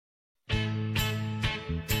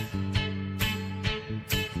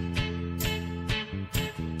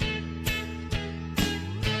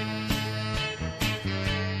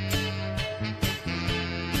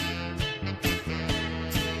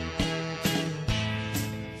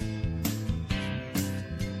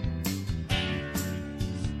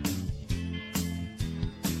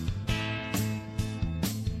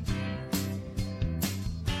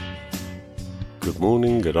good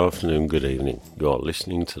morning, good afternoon, good evening. You are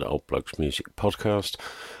listening to the Old Blokes Music Podcast,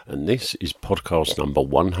 and this is podcast number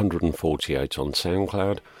 148 on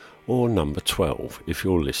SoundCloud, or number 12 if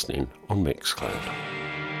you're listening on Mixcloud.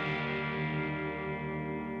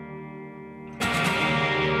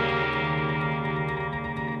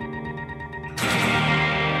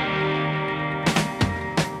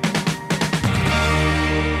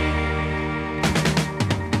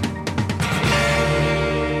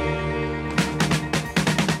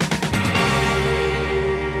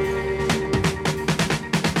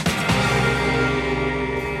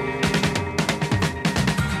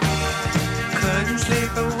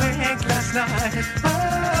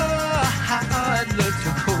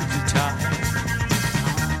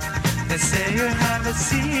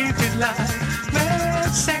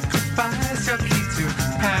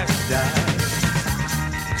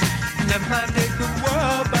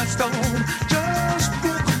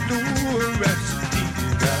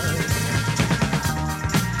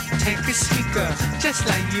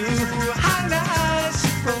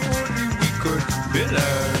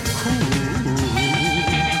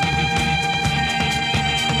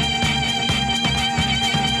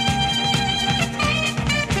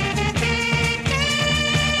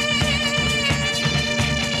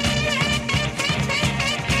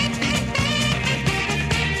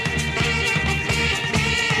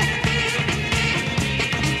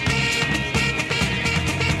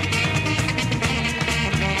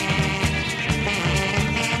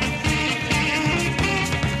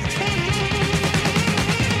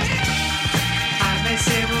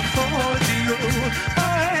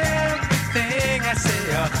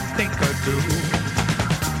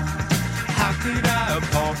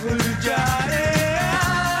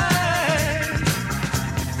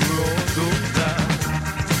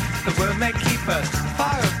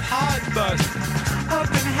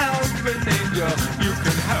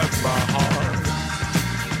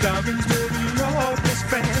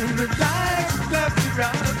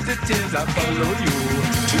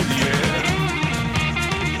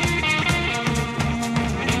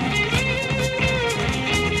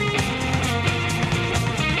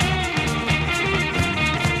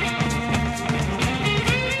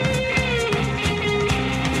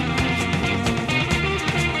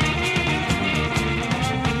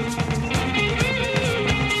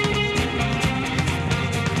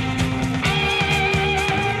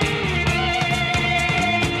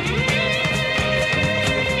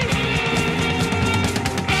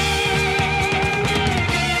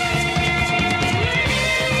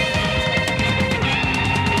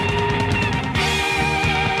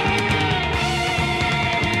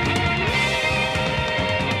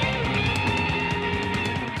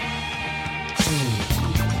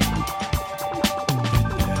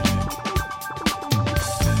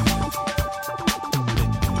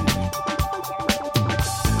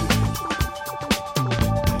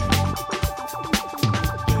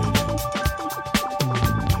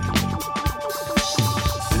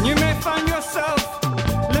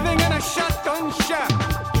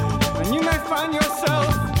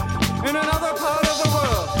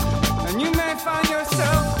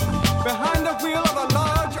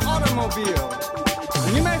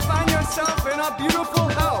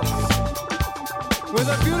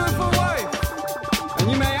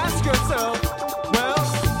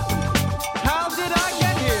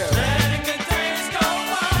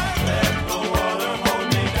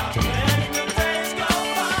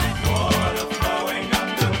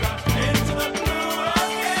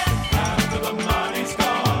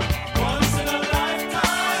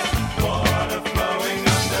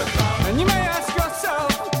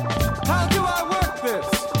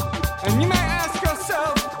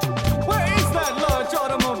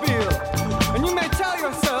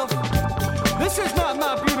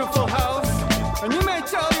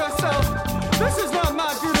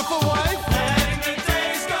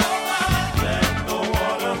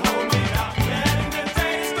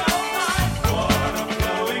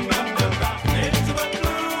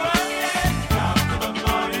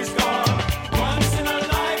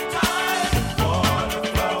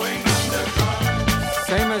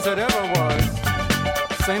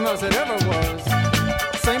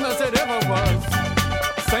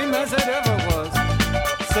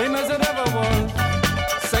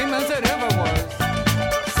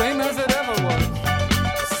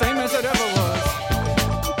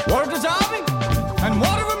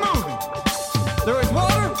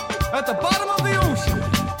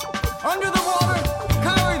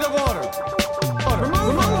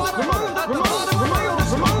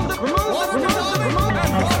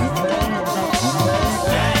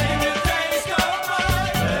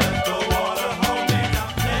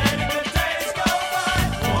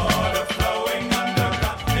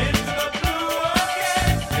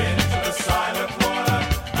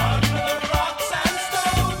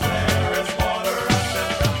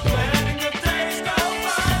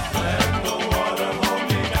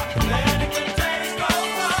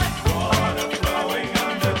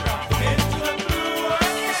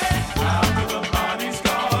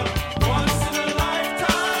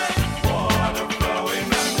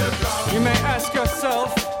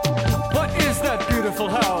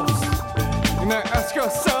 ask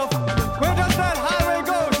yourself, where does that highway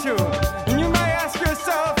go to? And you may ask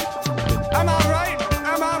yourself, am I right?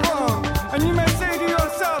 Am I wrong? And you may say to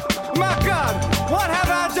yourself, my God, what have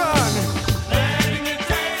I done? Letting the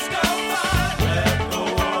days go by, let the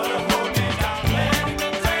water hold me down. Letting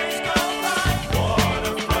the days go by,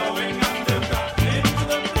 water flowing underground into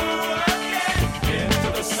the blue again, into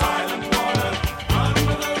the silent water,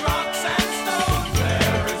 under the rocks and stones.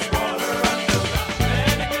 There is water underground.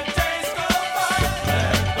 Letting the days go by,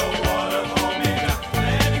 let the water hold me down.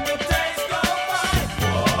 Letting the days go by,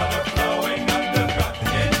 water flowing underground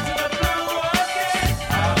into the blue again,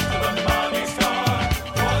 after the money's gone.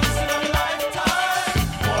 Once in a lifetime,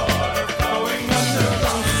 water flowing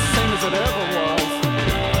underground. Same as it ever was.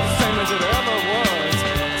 Same as it ever was.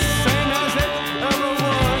 Same as it ever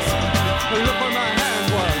was. Look where my hand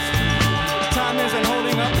was. Time isn't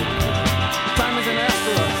holding up. Time isn't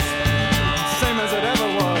after us. Same as it ever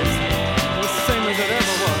was. Same as it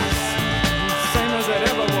ever was. Same as it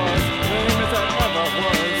ever was. Same as it ever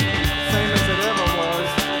was. Same as it ever was.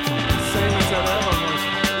 Same as it ever was.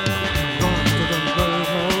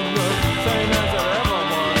 Same as it ever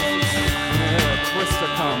was. Here, Twister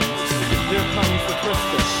comes. Here comes the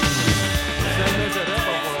Twister. Same as it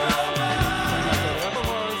ever was. Same as it ever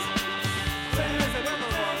was. Same as it ever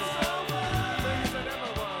was. Same as it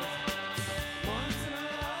ever was. Once in a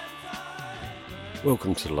lifetime.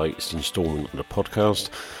 Welcome to the latest instalment of the podcast.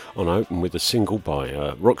 I open with a single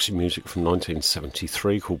by Roxy Music from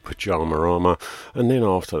 1973 called Pajama Armour, and then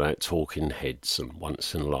after that Talking Heads and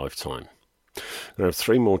Once in a Lifetime. I have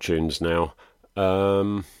three more tunes now,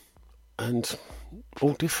 and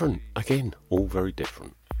all different, again, all very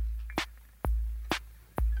different.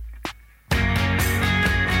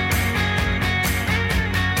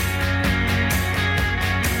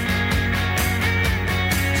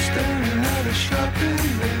 Staring at a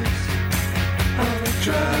shopping list of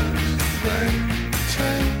drugs they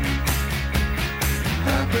take.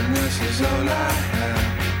 Happiness is all I have,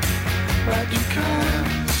 but you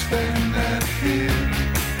can't spend that here.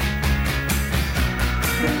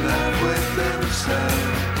 In love with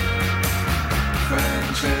themselves,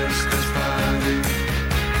 Francesca's party.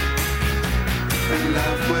 In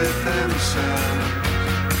love with themselves,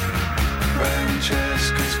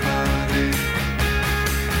 Francesca's party.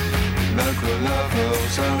 Local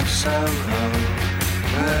lovers of Soho,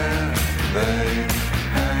 there they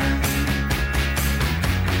hang,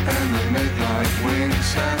 and the midnight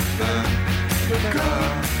winks at the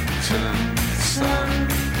forgotten sun.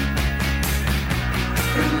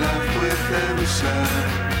 In love with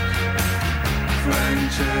themselves,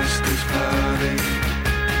 Francesca's party.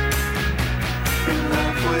 In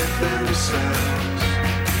love with themselves,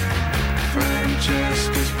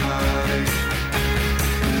 Francesca's party.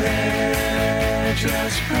 They're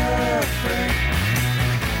just perfect.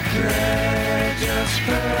 They're just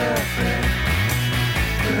perfect.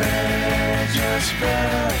 They're just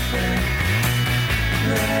perfect.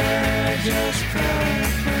 They're just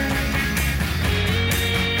perfect.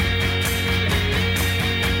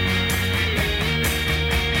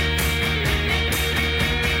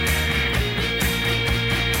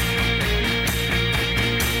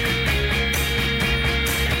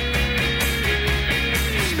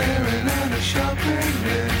 Staring at a shopping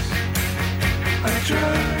list of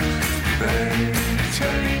drugs they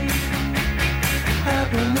take.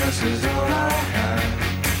 Happiness is all I have,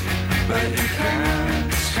 but you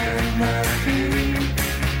can't stand my feet.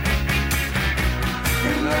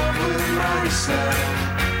 In love with myself,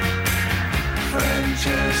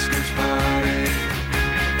 Francesca's party.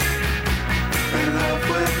 In love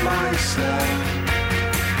with myself,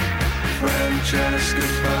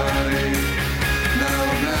 Francesca's party. No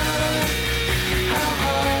matter how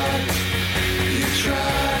hard you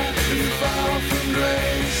try to fall from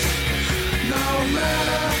grace, no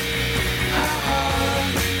matter how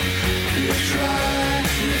hard you try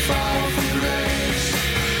to fall from grace,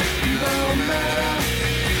 no matter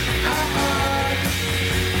how hard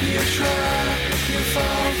you try to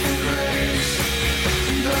fall from grace,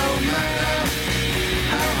 no matter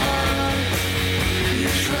how hard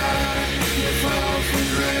you try to fall from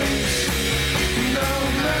grace, no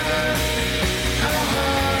matter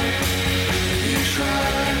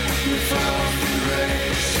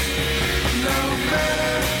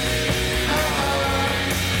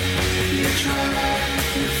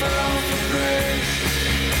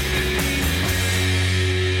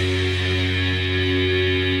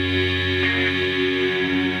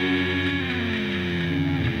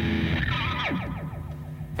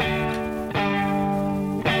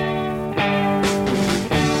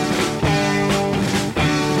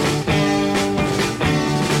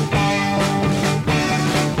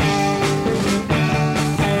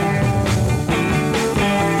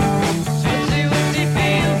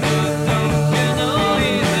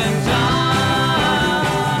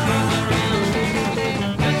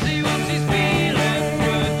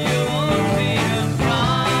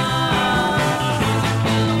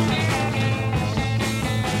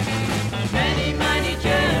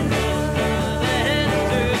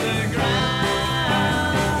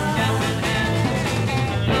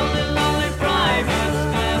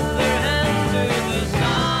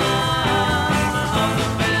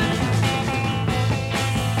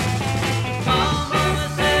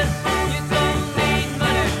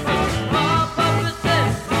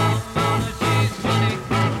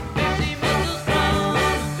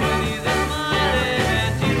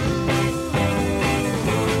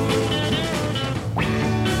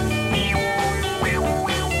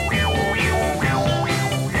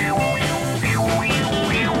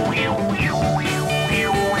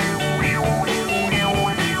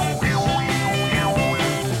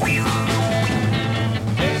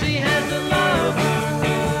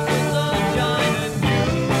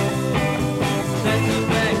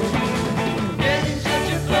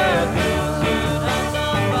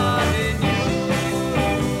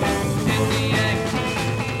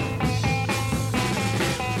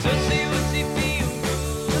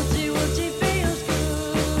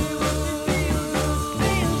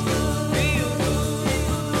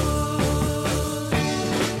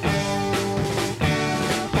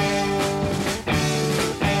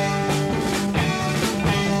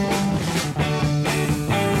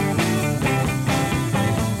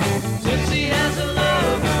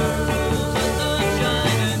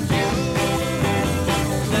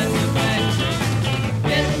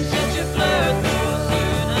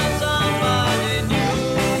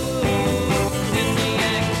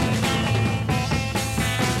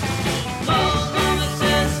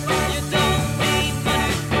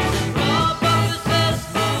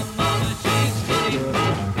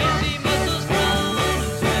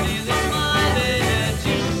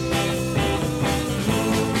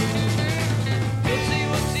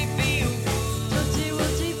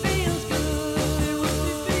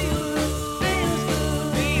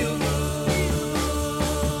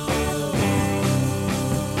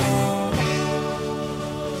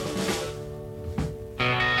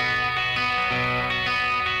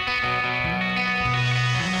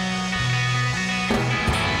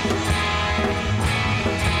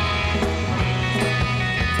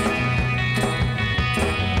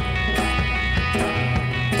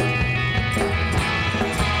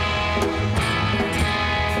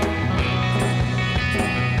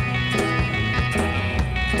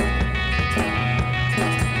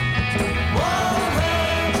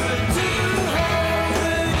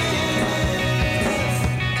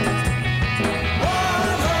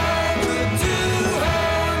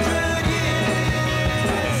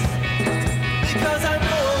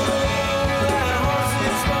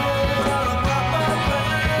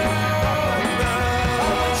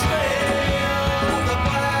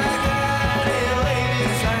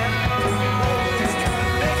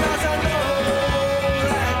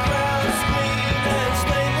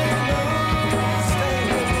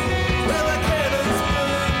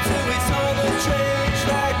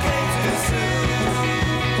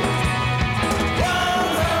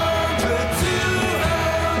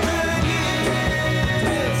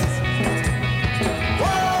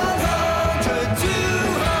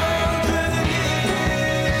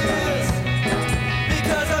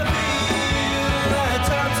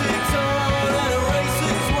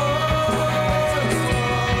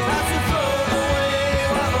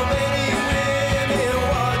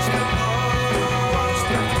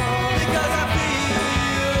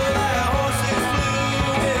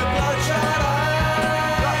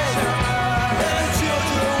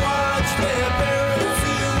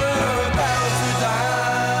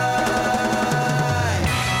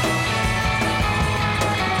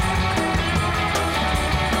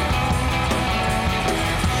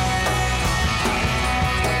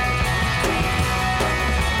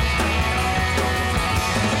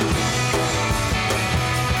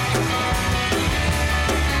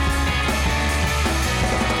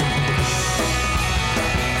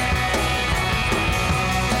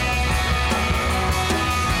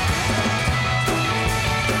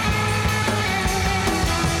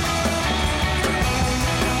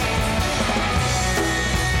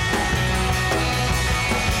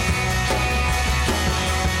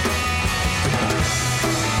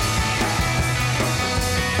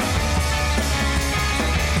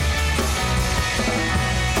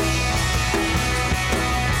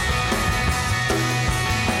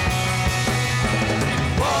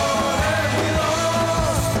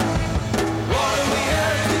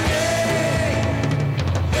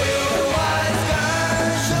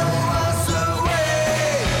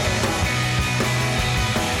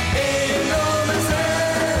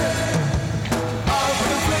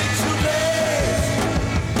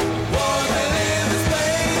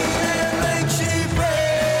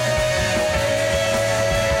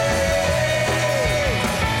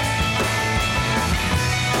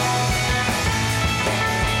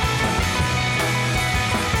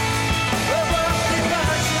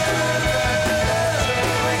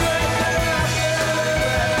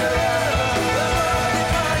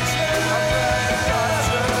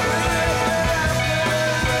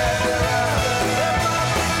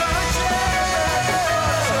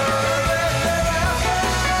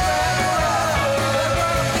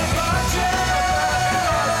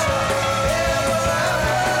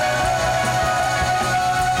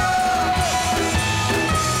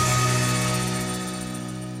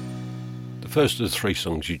First of the three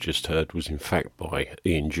songs you just heard was in fact by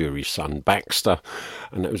Ian Dury's son Baxter,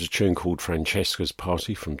 and that was a tune called Francesca's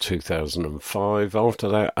Party from 2005. After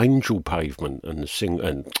that, Angel Pavement and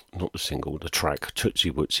the track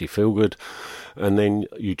Tootsie Wootsie Feel Good, and then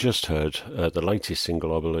you just heard the latest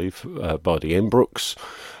single, I believe, by the Embrooks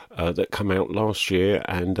that came out last year,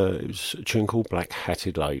 and it was a tune called Black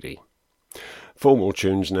Hatted Lady. Four more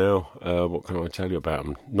tunes now. What can I tell you about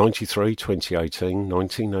them? 93, 2018,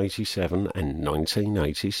 1987 and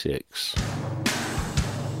 1986.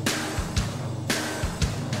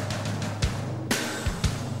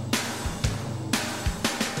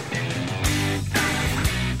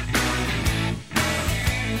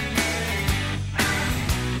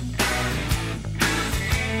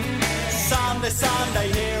 Sunday,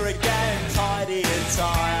 here again, tidy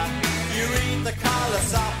attire. You read the colour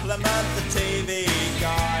supplement, the TV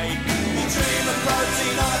guide. You dream of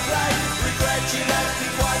protein on a plate, regret you left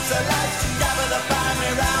it quite so late. Gather the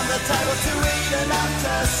family round the table to eat enough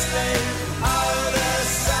to sleep. Oh, the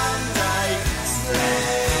Sunday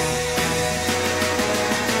sleep.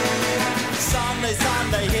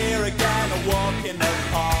 Sunday, here again, a walk in the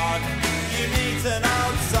park. You meet an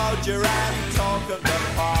old soldier and talk of the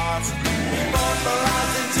past. He bought for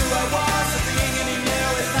us into a war, so the king and he knew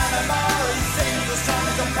his name and more. He seems as strong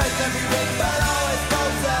as a pace every week, but always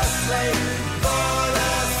falls asleep. For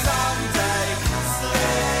the Sunday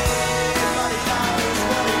sleep. But he knows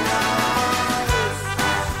what he knows.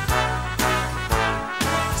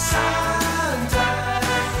 Sunday.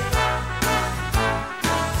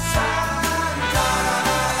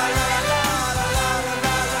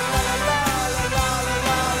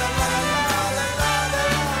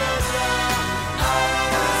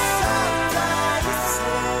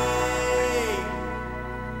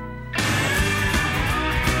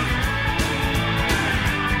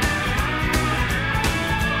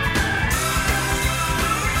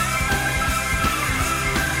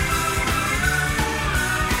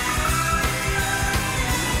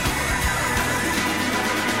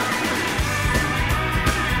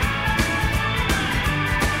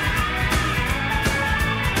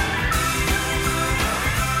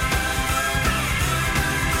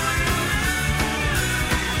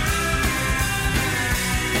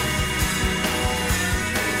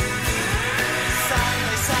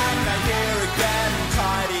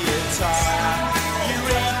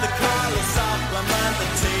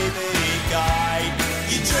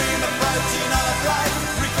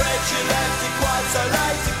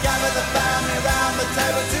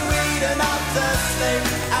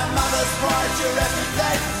 You're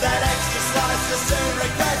everything, that extra slice you soon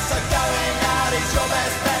regret. So going out is your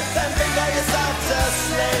best bet, then bingo yourself to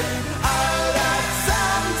sleep. Oh, that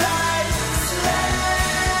Sunday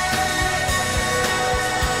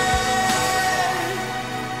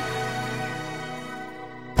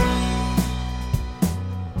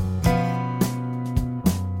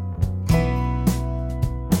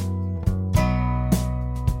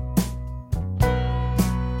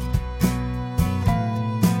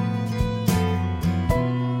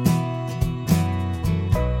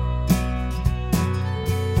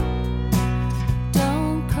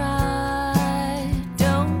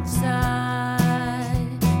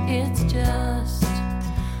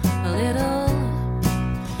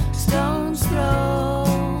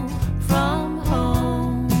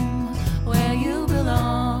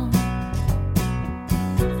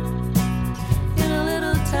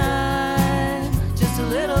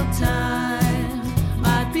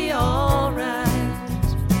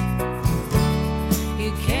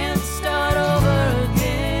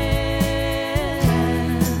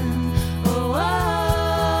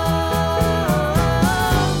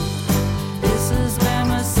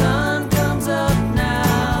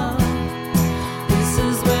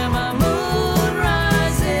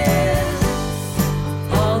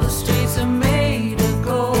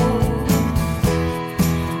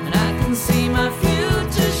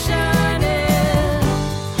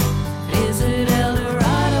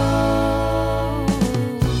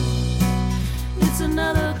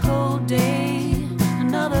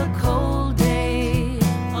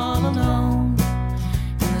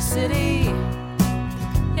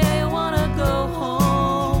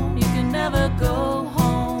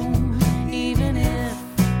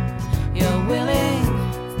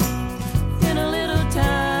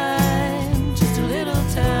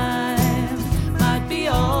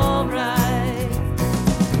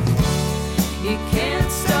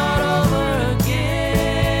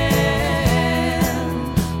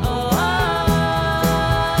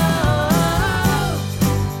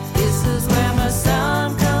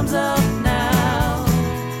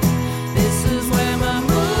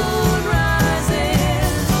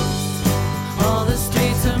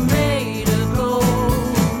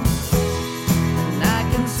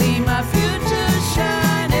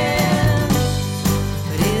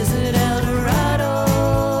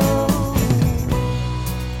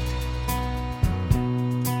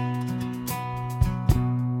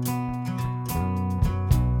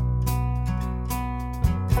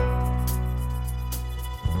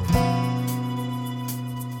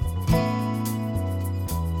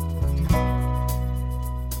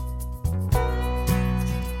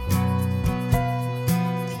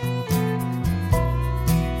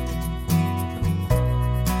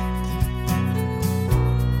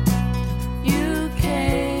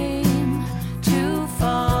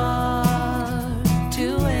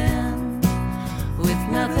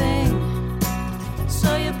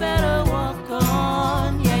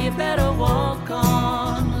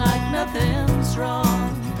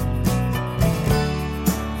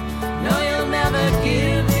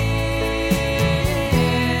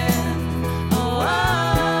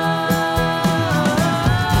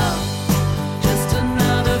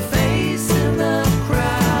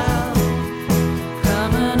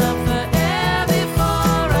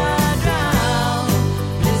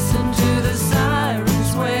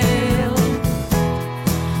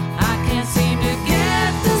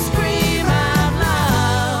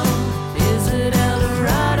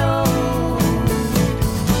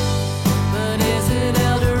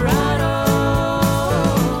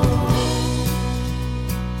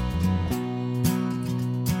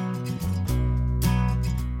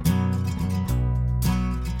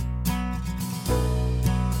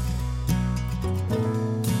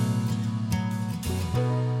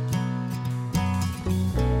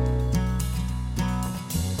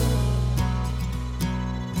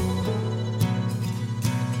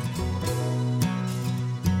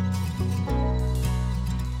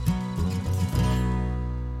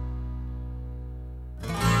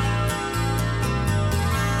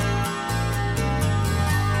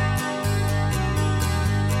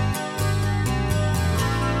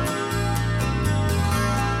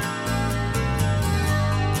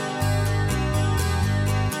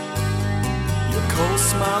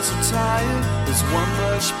tired, there's one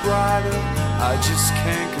much brighter, I just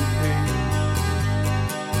can't compare.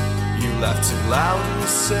 You laugh too loud and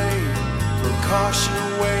say, throw caution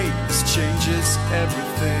away, this changes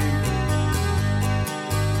everything.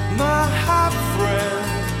 My hot friend,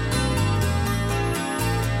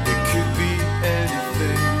 it could be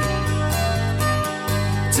anything.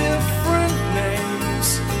 Different names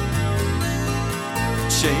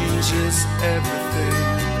changes everything.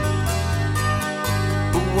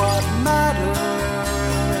 But what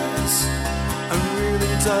matters and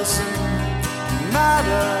really doesn't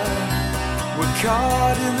matter. We're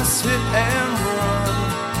caught in this hit and run.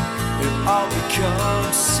 It all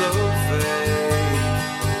becomes so vague.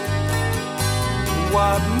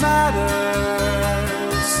 What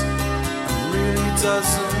matters really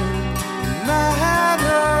doesn't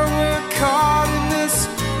matter. We're caught in this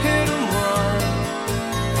hit and run.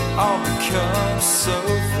 It all becomes so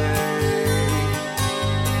vague.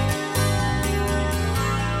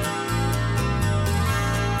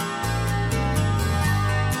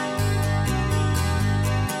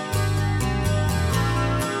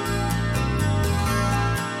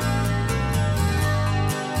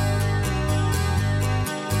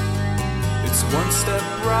 One step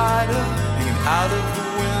brighter, hanging out of the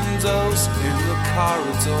windows in the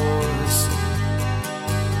corridors.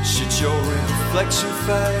 Should your reflection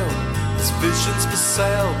fail, as visions for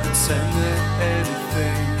sale, pretend they're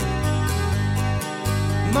anything.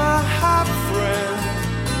 My hot friend,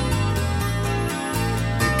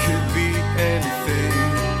 it could be anything.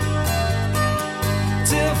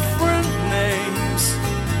 Different names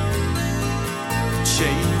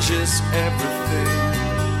changes everything.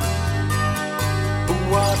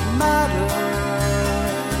 What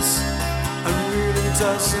matters and really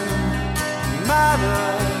doesn't matter.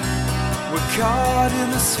 We're caught in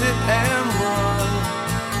this hit and run.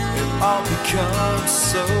 It all becomes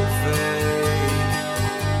so vague.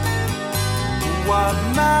 What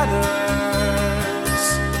matters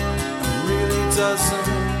and really doesn't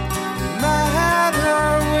matter.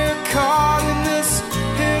 We're caught in this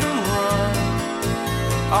hit and run.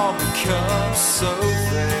 It all becomes so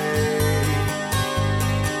vague.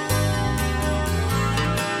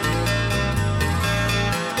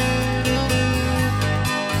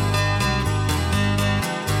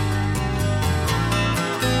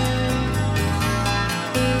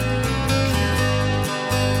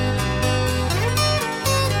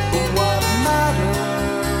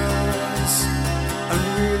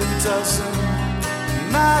 Doesn't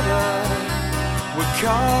matter. We're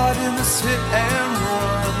caught in this hit and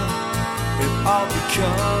run. It all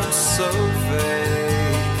becomes so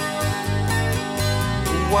vague.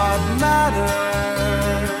 What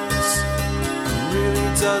matters really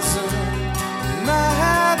doesn't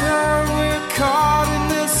matter. We're caught in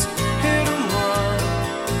this hit and run.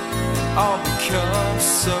 It all becomes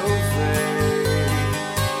so vague.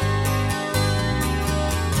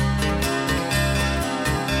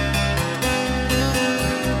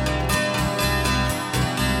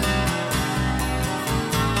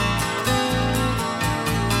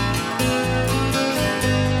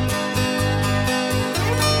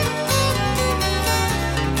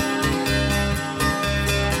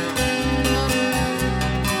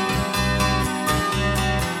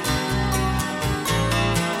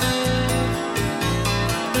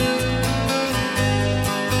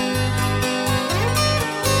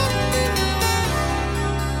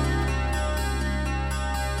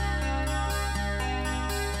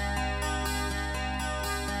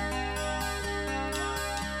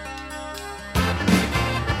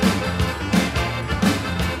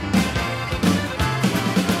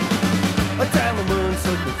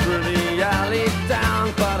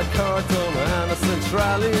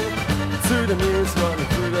 To the news running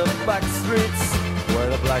through the back streets where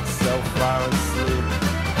the blacks so far and sleep.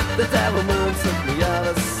 The devil moon took me out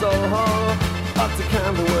of Soho, up to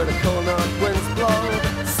Camden where the cold north winds blow.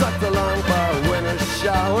 Sucked along by a winter's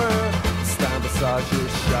shower, stand beside your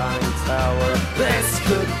shining tower. This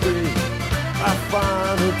could be our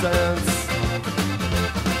final dance.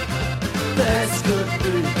 This could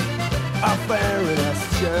be our very last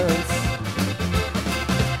chance.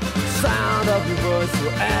 Sound of your voice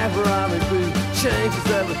wherever I may be changes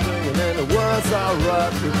everything, and then the world's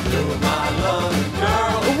alright with you. My London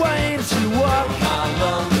girl, the way that you walk, my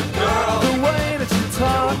London girl, the way that you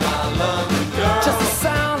talk, my London girl, just the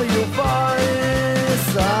sound of your voice,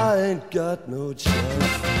 I ain't got no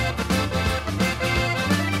chance.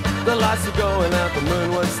 The lights were going out, the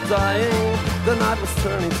moon was dying. The night was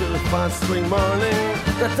turning to a fine spring morning.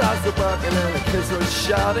 The dogs were barking and the kids were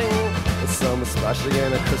shouting. The sun was splashing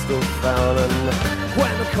in a crystal fountain.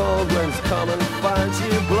 When the cold winds come and find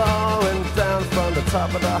you blowing down from the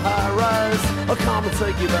top of the high rise, I'll come and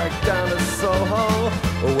take you back down to Soho,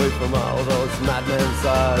 away from all those madmen's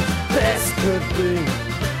eyes. This could be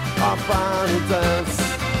our final dance.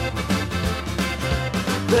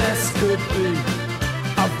 This could be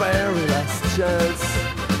our very last chance.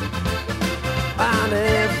 And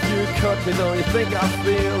if you cut me, don't you think I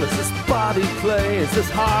feel? Is this body clay? Is this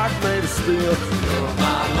heart made of steel? You're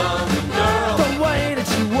my London girl. The way that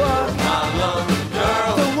you walk. You're my London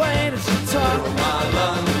girl. The way that you talk. You're my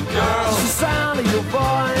London girl. It's the sound of your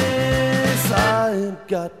voice. I ain't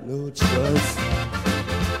got no choice.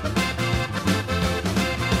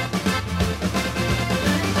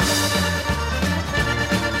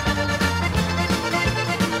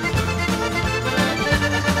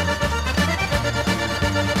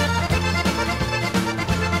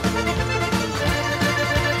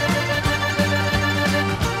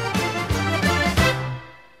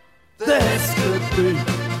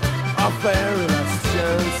 Our very last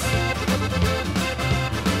chance.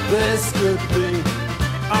 This could be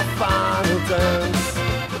our final dance.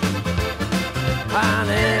 And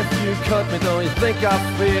if you cut me, don't you think I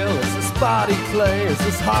feel? Is this body clay? Is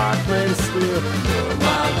this heart made of steel? You're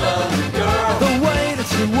my London girl. The way that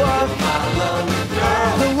you walk. You're my London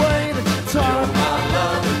girl. The way that you talk. You're my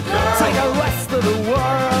London girl. Take the rest of the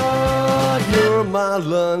world. You're my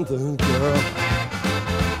London girl.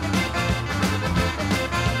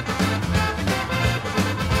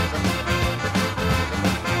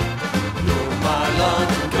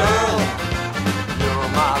 London girl, you're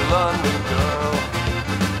my London girl,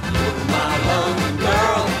 you're my London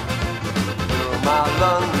girl, you're my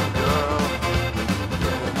London girl,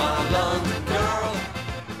 you're my London girl,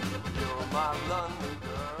 you're my London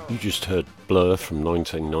girl. You just heard Blur from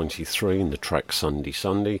 1993 in the track Sunday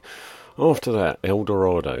Sunday. After that, El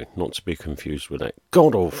Dorado, not to be confused with that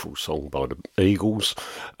god-awful song by the Eagles,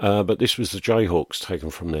 but this was the Jayhawks,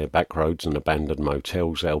 taken from their Backroads and Abandoned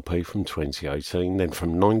Motels LP from 2018. Then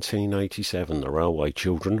from 1987, the Railway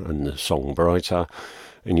Children and the song Brighter,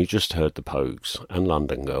 and you just heard the Pogues and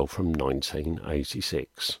London Girl from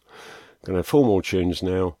 1986. Going to have four more tunes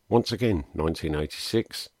now. Once again,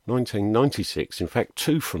 1986, 1996, in fact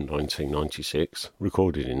two from 1996,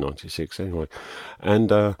 recorded in 96 anyway,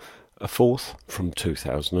 and a fourth from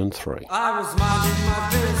 2003. I was minding my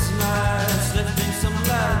business, lifting some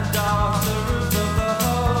lead off the roof of the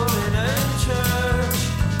Holy Name Church.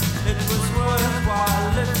 It was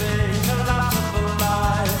worthwhile living a laughable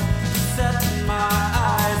life, setting my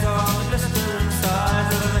eyes on the blistering sides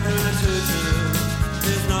of the tutu.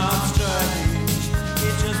 Is not strange, he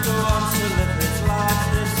just wants to live his life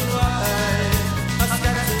this way. A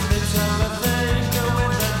sketchy bitch of a thing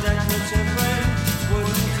with a decorative ring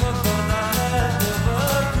wouldn't cover the head of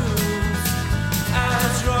a goose.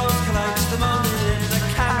 As Rose collects the money in the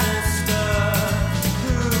canister,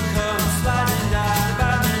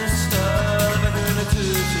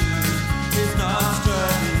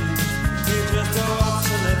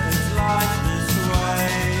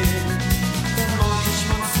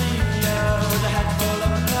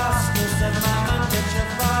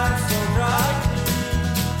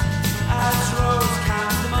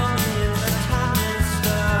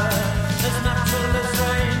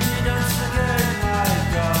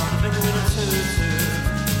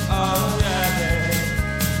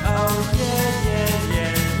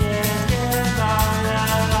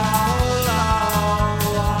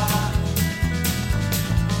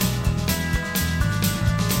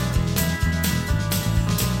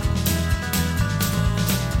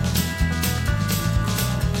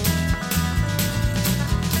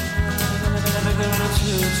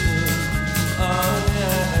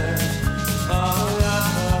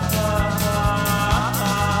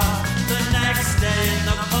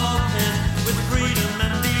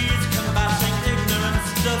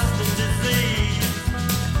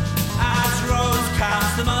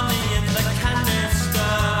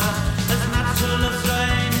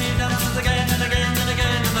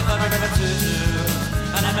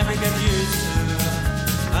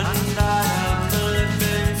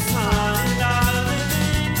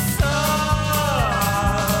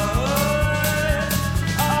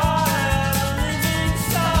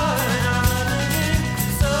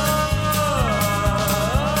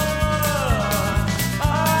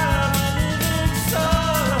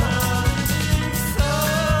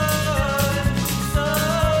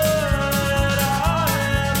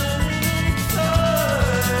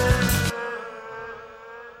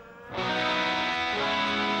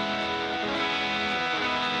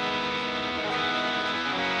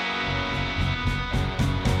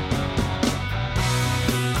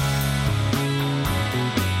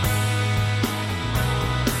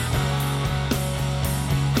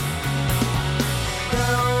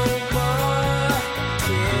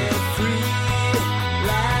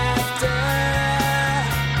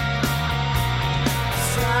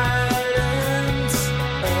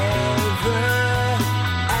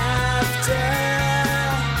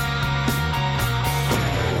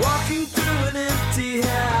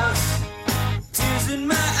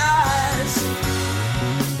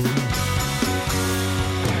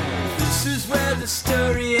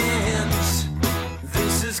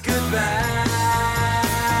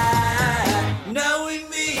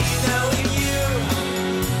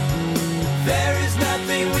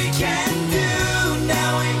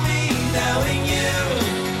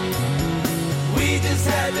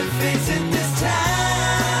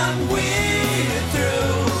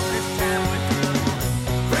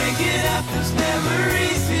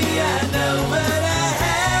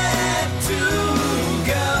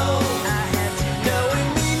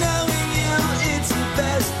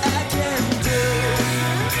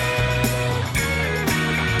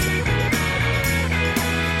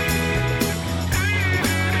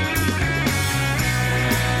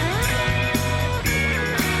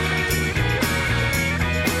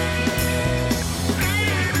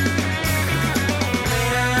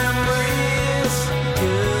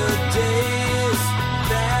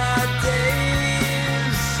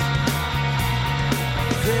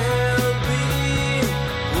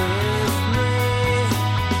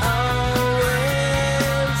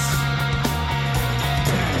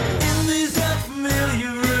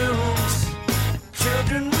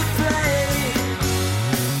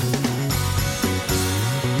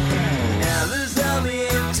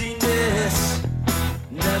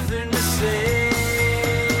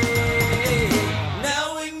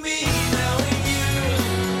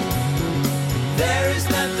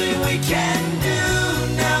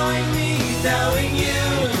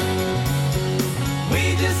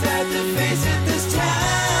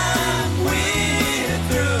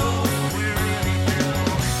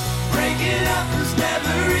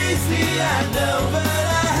 easy, I know, but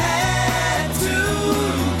I had to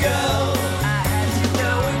go. I had to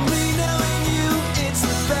knowing me, knowing you, it's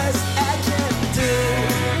the best I can do.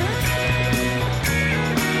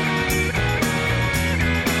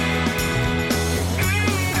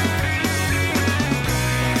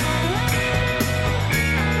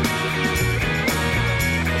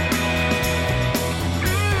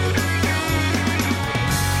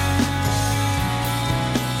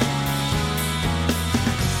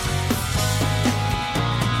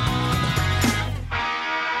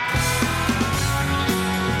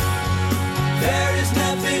 There is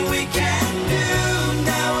nothing we can do,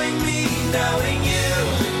 knowing me, knowing you.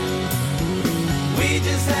 We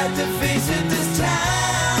just have to face it this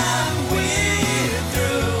time, we're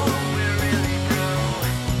through.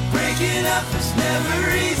 Breaking up is never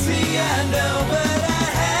easy, I know, but I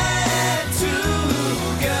had to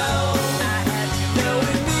go. I had to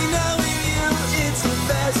knowing me, knowing you, it's the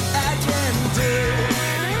best I can do.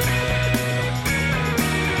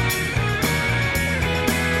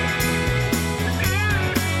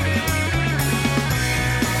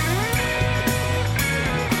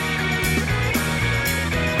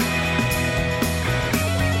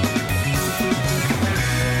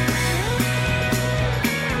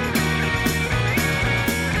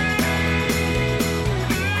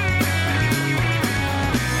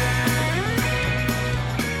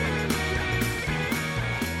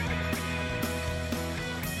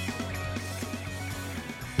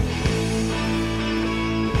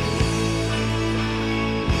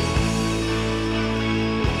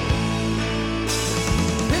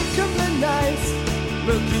 Pick up the nights,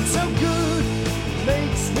 looking so good,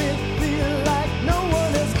 makes me feel like no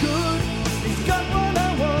one else could. He's got what I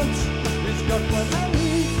want, he's got what I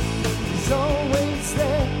need. He's always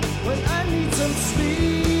there when I need some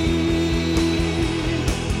sleep.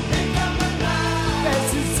 Pick up the night,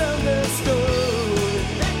 yes, it's understood.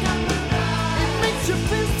 Pick up the night, it makes you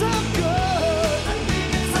feel so good. I think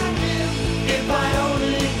it's like him, if I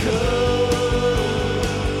only could.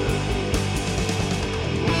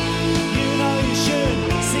 You know you should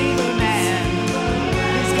see the man.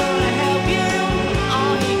 He's gonna help you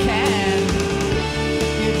all he can.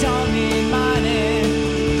 You don't need money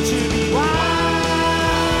to be wise.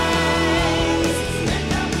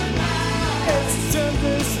 It's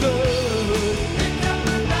understood.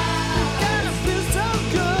 You gotta feel so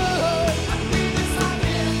good.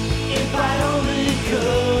 If I only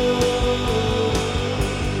could.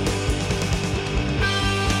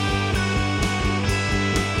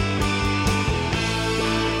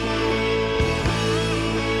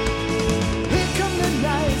 Here come the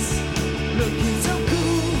nights, looking so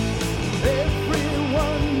cool.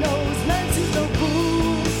 Everyone knows Nancy's no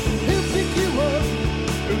fool. He'll pick you up,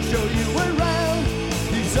 he'll show you around.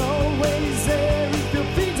 He's always there if your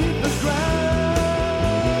feet hit the ground.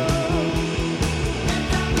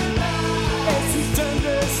 Yes, he's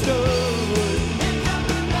understood.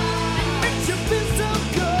 It makes you feel so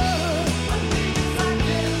good.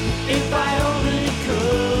 If I only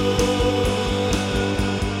could.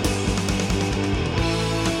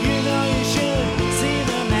 You know you should see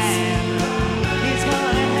the man. He's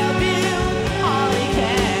gonna help you all he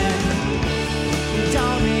can. You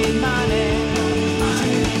don't need money to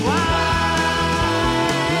be wise.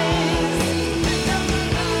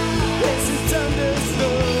 Yes, it's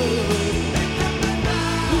understood.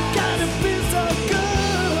 You gotta feel so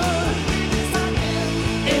good.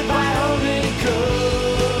 If I only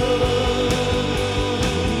could.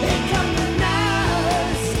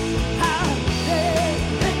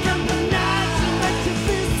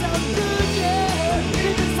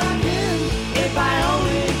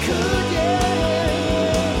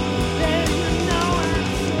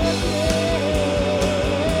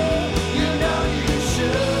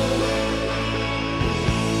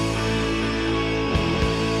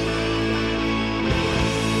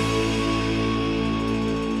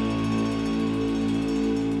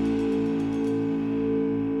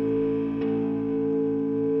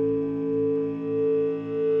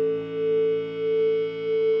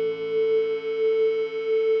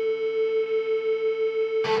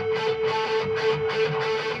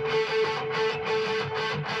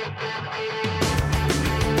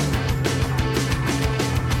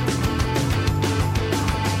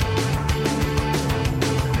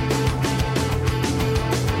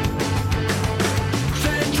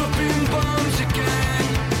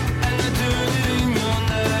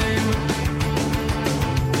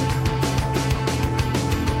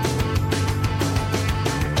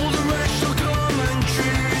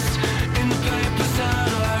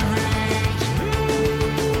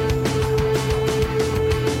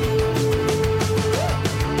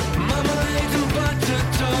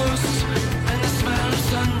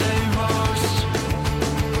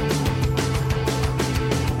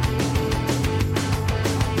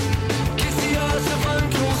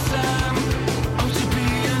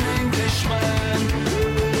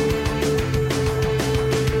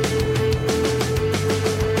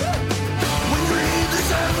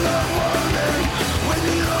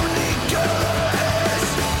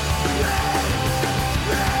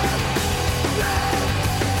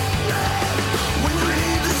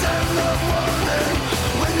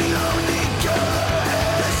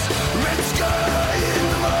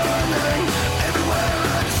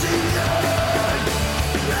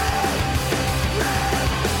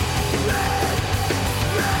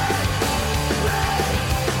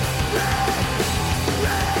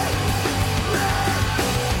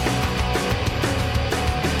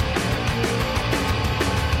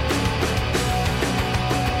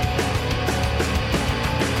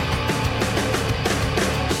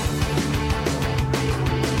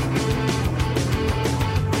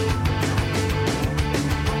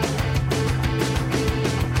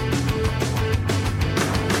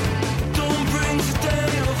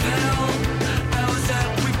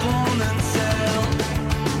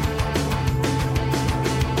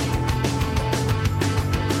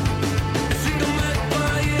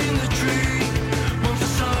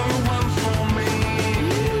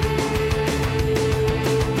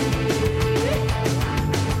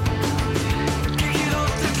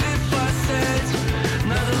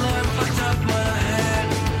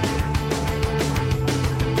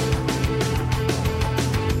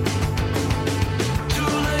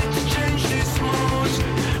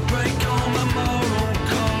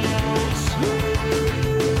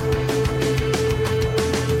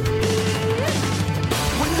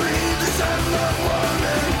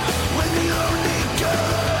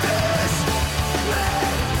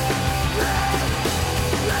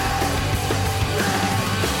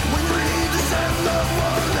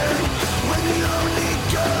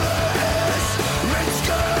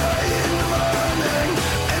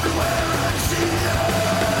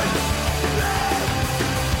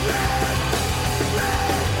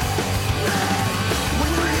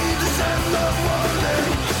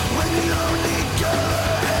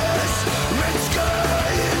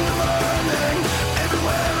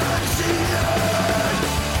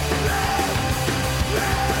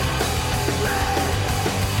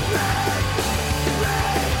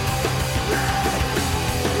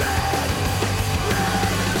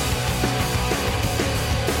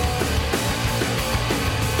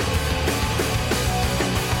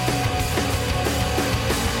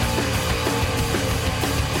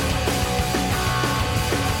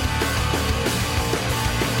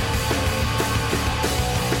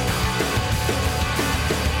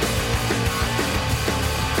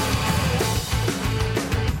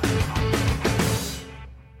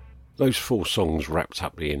 Those 4 songs wrapped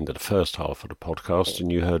up the end of the first half of the podcast,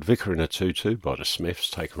 and you heard Vicar in a Tutu by the Smiths,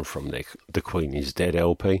 taken from the Queen is Dead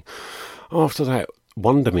LP. After that,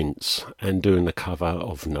 Wonderments, and doing the cover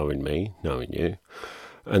of Knowing Me, Knowing You.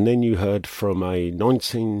 And then you heard from a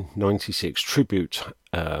 1996 tribute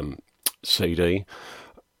CD,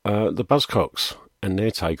 the Buzzcocks, and their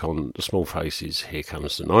take on the Small Faces, Here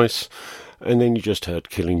Comes the Nice. And then you just heard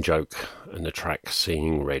Killing Joke and the track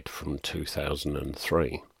Seeing Red from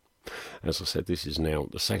 2003. As I said, this is now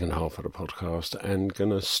the second half of the podcast, and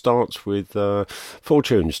going to start with 4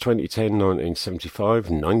 tunes: 2010,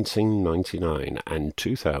 1975, 1999 and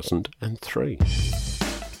 2003.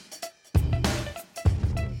 More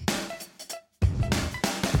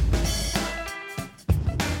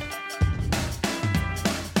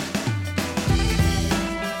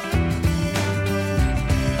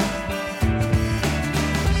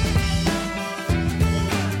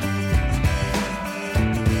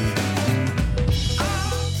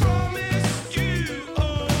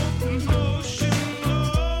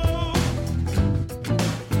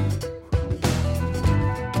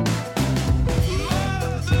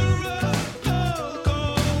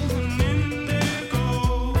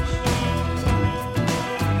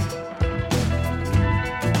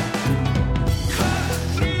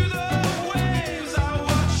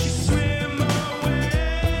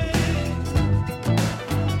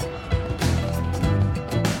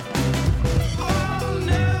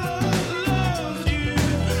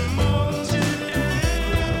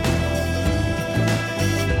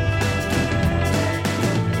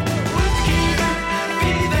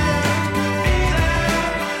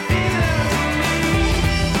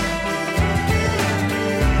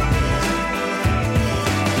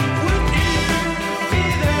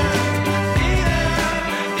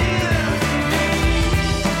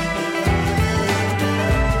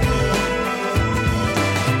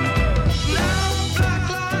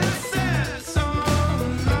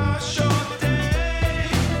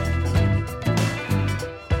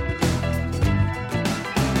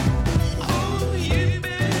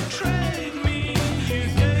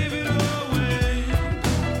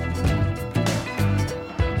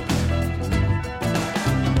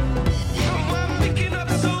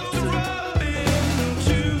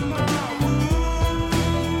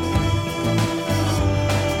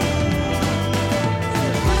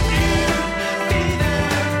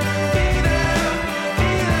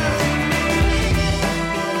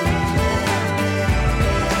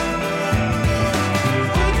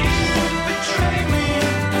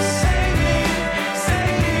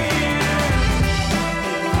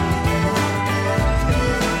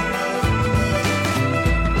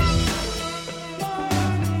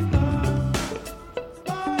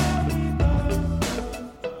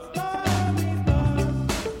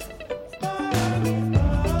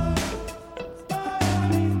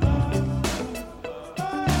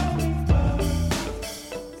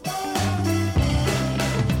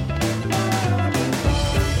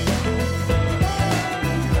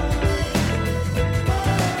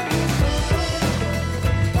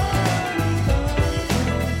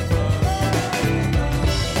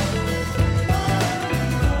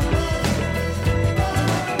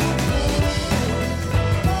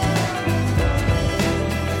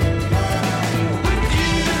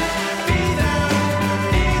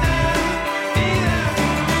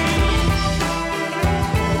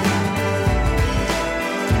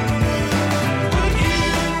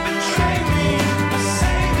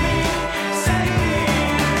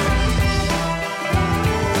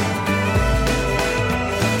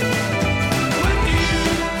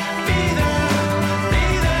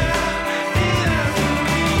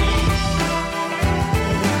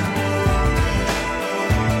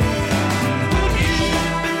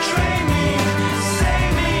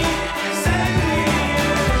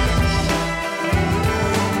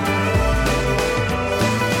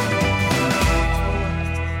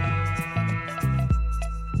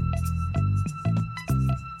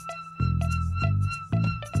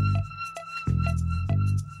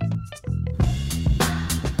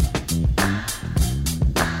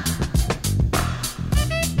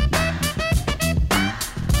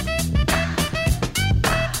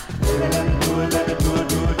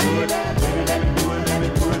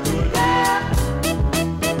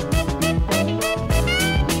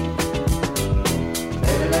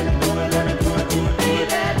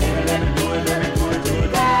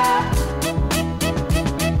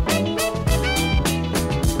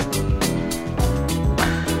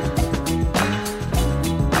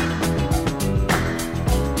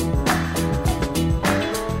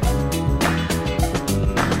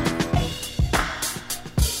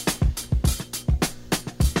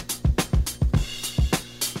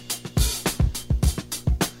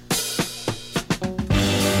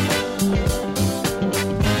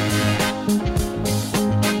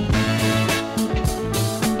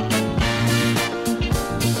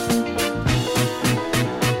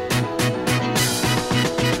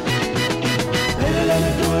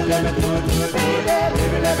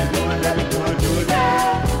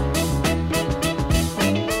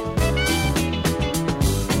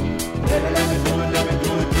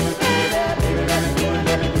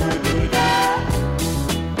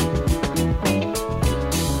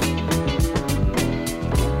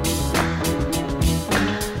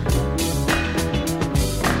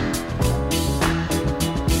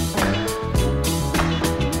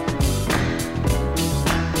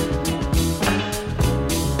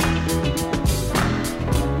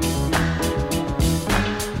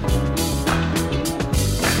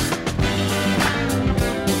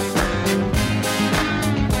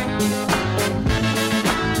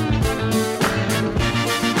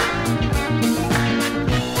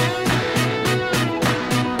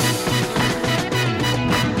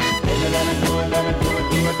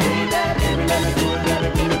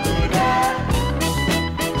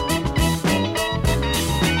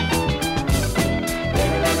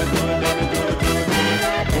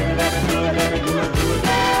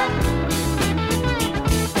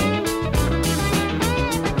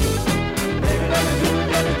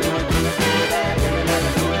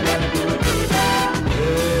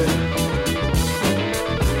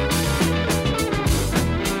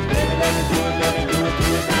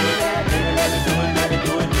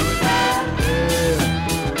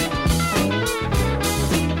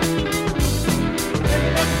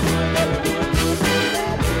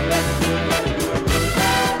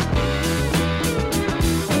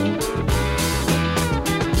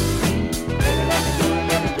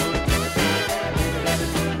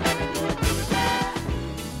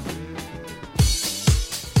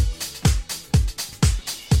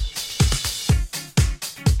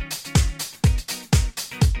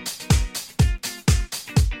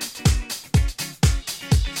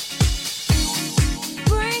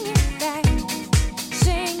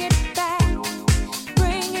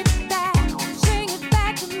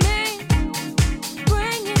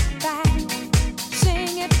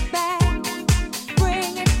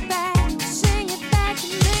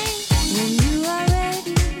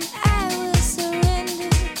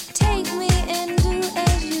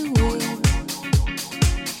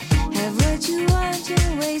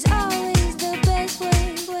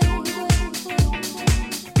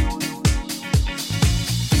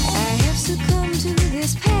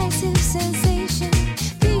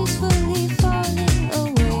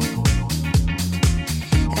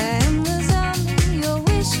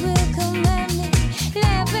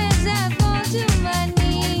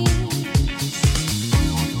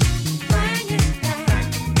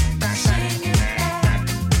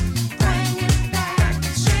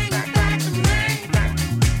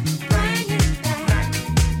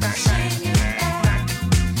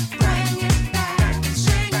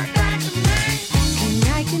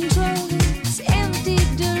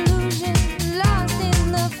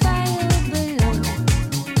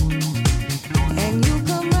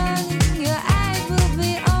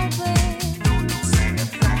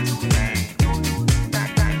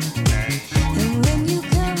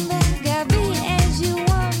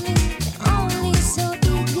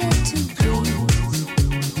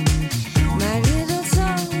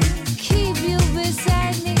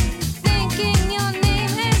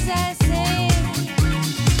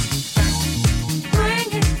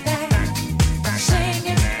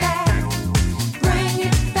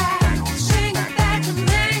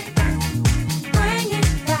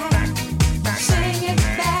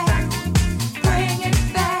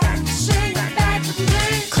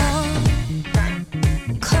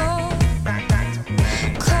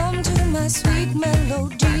sweet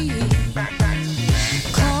melody.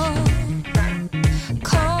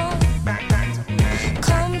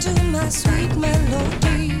 Come to my sweet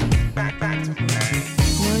melody.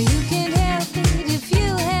 No, you can't help it if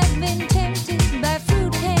you have been tempted by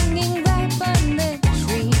fruit hanging ripe on the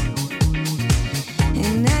tree.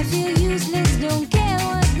 And I feel useless, don't care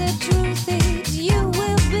what the truth is. You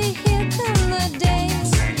will be here come the day.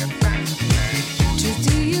 Truth,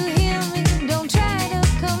 do you hear me? Don't try to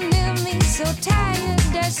come near me. So tired,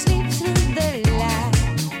 I sleep through the light.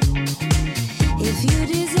 If you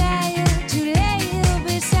desire to lay here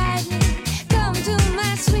beside me, come to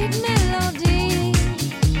my sweet melody.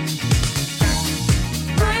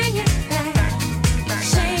 Bring it back,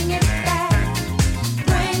 sing it back.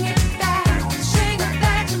 Bring it back, sing it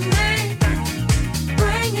back to me.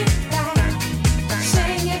 Bring it back,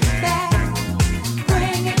 sing it back.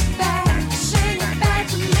 Bring it back, sing it back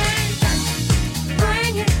to me.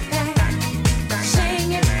 Bring it back,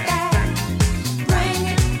 sing it back. Bring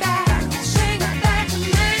it back, sing it back to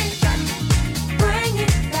me. Bring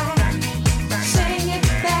it back, sing it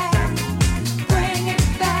back. Bring it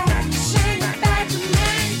back, sing it back to me.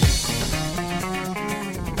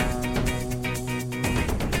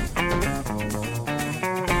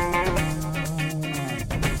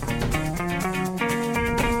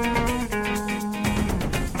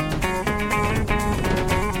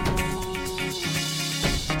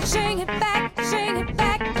 Sing it back, sing it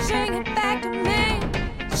back, sing it back to me.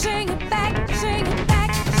 Sing it back, sing it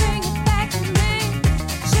back, sing it back to me.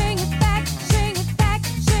 Sing it back, sing it back,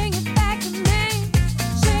 sing it back to me.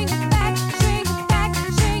 Sing it back, sing it back,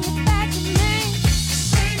 sing it back to me.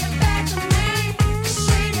 Sing it back to me,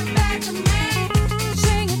 sing it back to me.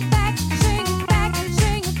 Sing it back, sing it back,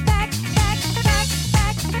 sing it back, back.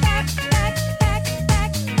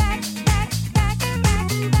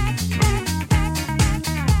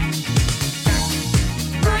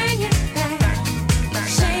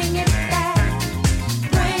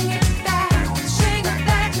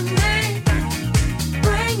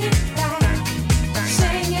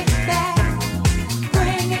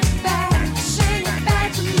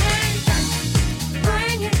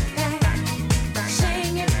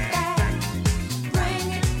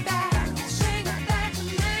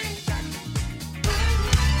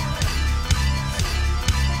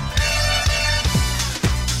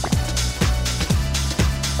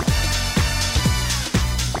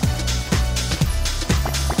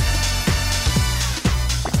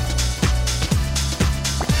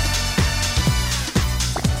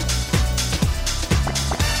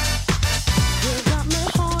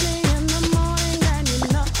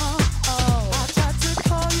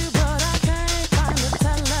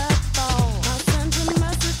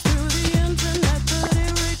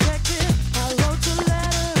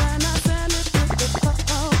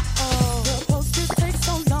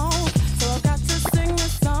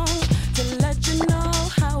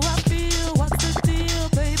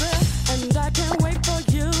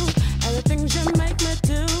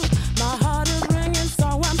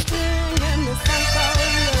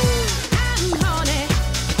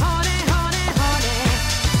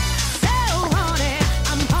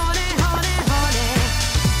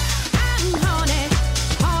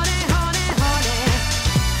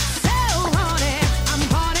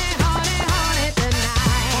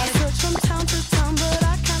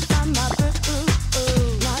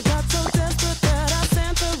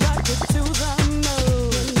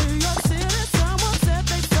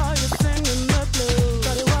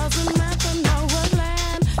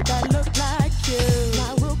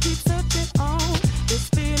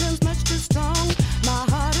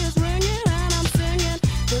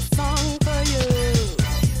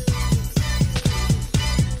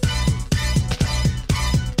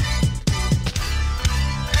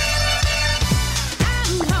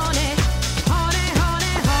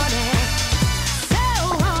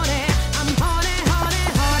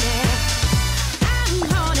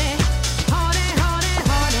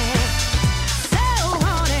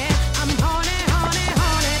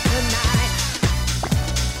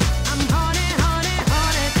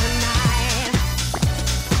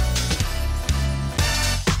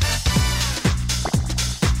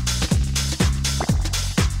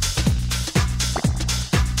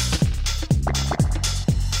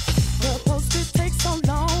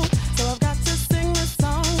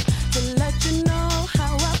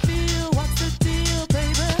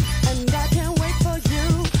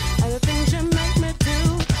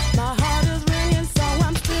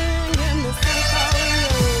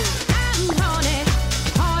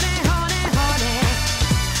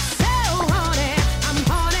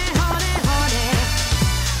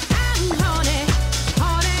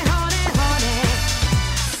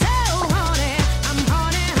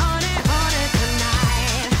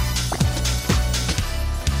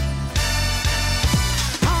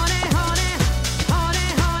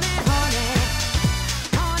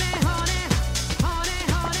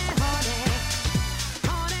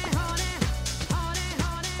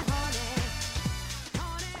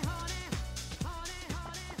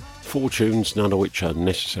 4 tunes, none of which are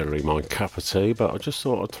necessarily my cup of tea, but I just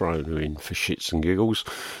thought I'd throw them in for shits and giggles.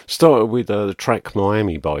 Started with the track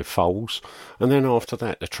Miami by Foals, and then after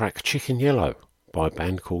that the track Chicken Yellow by a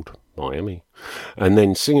band called Miami, and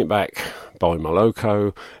then Sing It Back by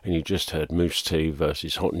Moloko, and you just heard Mousse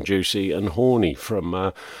versus Hot and Juicy and Horny from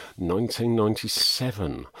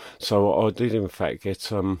 1997. So I did in fact get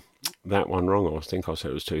that one wrong. I think I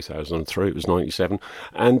said it was 2003, it was 97,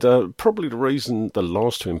 and probably the reason the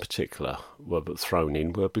last two in particular were thrown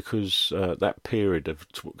in were because that period of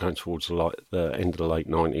going towards the end of the late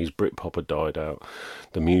 90s, Britpop had died out,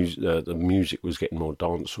 the music was getting more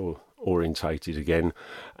dance orientated again,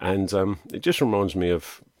 and it just reminds me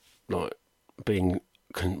of like being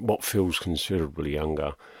what feels considerably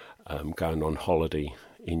younger, going on holiday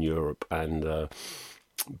in Europe, and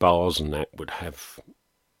bars and that would have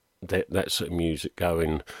that sort of music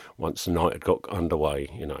going once the night had got underway.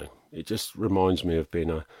 You know, it just reminds me of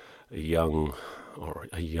being a young or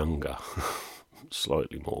a younger,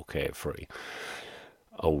 slightly more carefree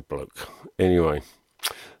old bloke. Anyway,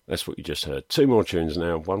 that's what you just heard. 2 more tunes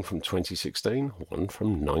now, one from 2016, one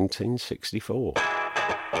from 1964.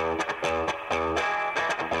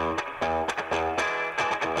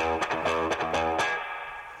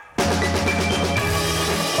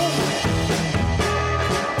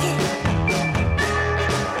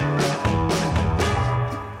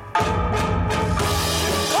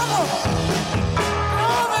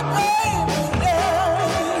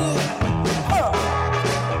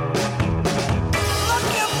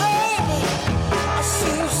 I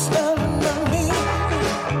see you standing by me.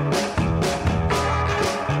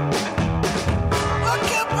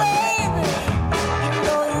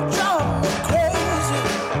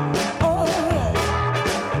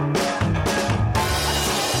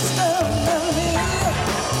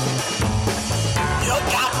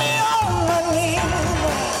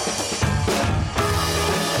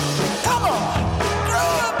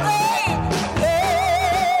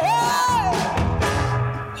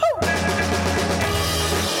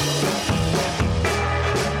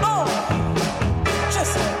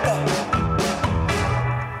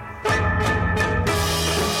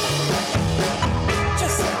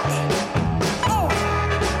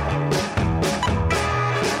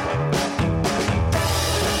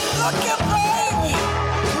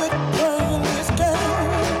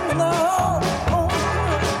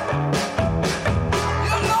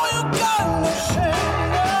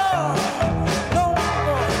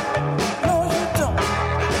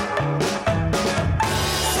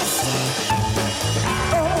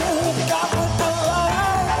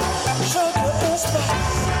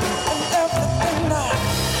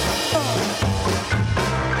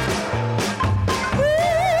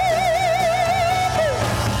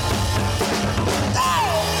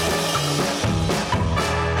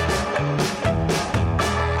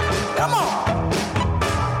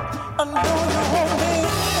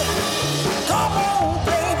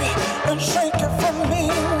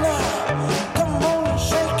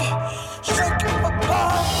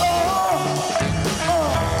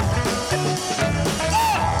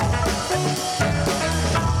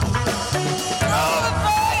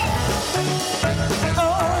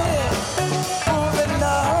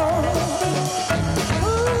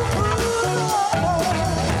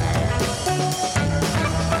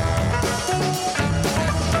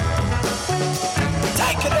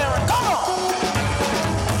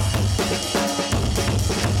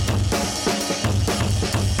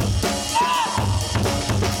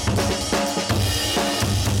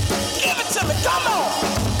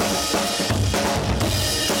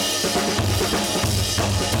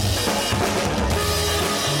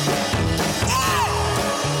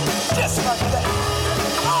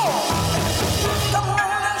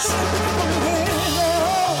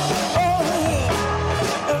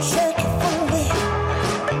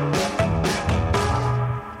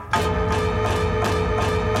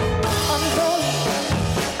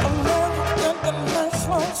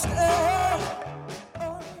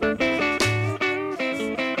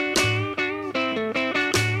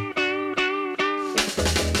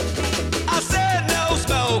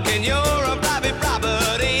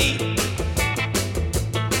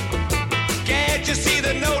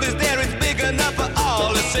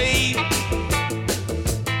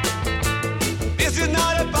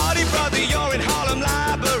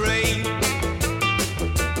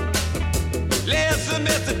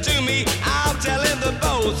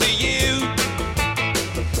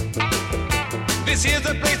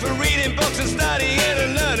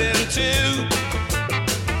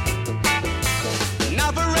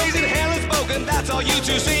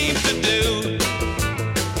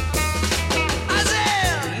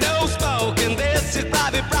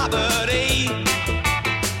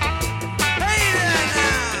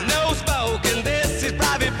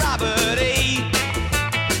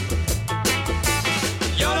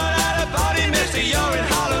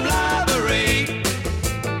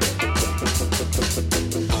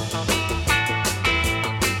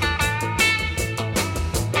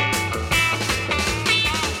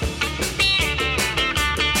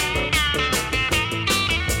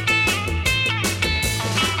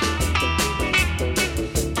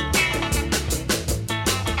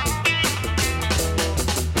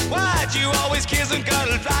 But you always kiss and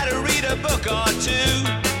cuddle, try to read a book or two.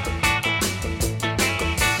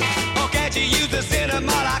 Or can't you use the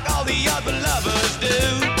cinema like all the other lovers do?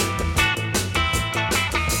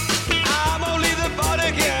 I'm only the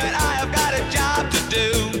product here and I have got a job to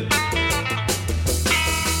do.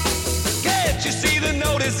 Can't you see the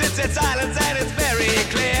notice? It's at silence and it's very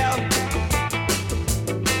clear.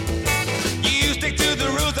 You stick to the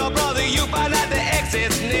rules, oh brother, you find out the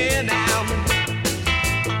exit's near now.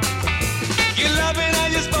 You're loving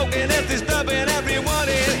and you're smoking, it's disturbing everyone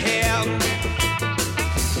in here.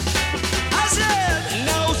 I said,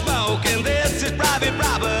 no smoking, this is private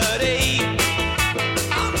property.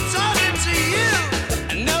 I'm talking to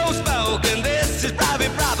you. No smoking, this is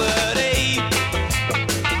private property.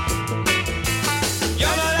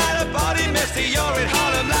 You're not at a party, mister, you're at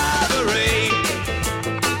Harlem Library.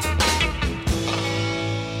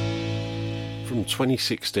 From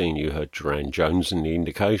 2016 you heard Durand Jones and the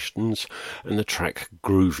Indications and the track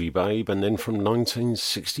Groovy Babe, and then from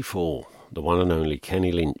 1964 the one and only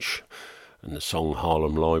Kenny Lynch and the song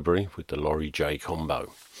Harlem Library with the Laurie J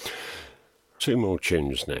combo. Two more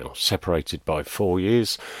tunes now, separated by 4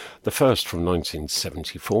 years, the first from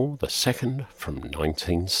 1974, the second from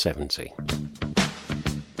 1970.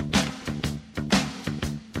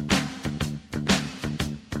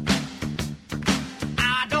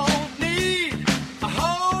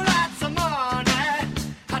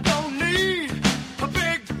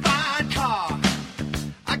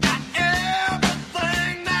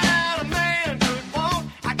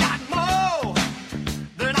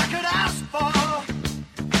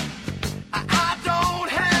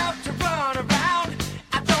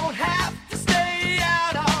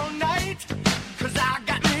 Cause I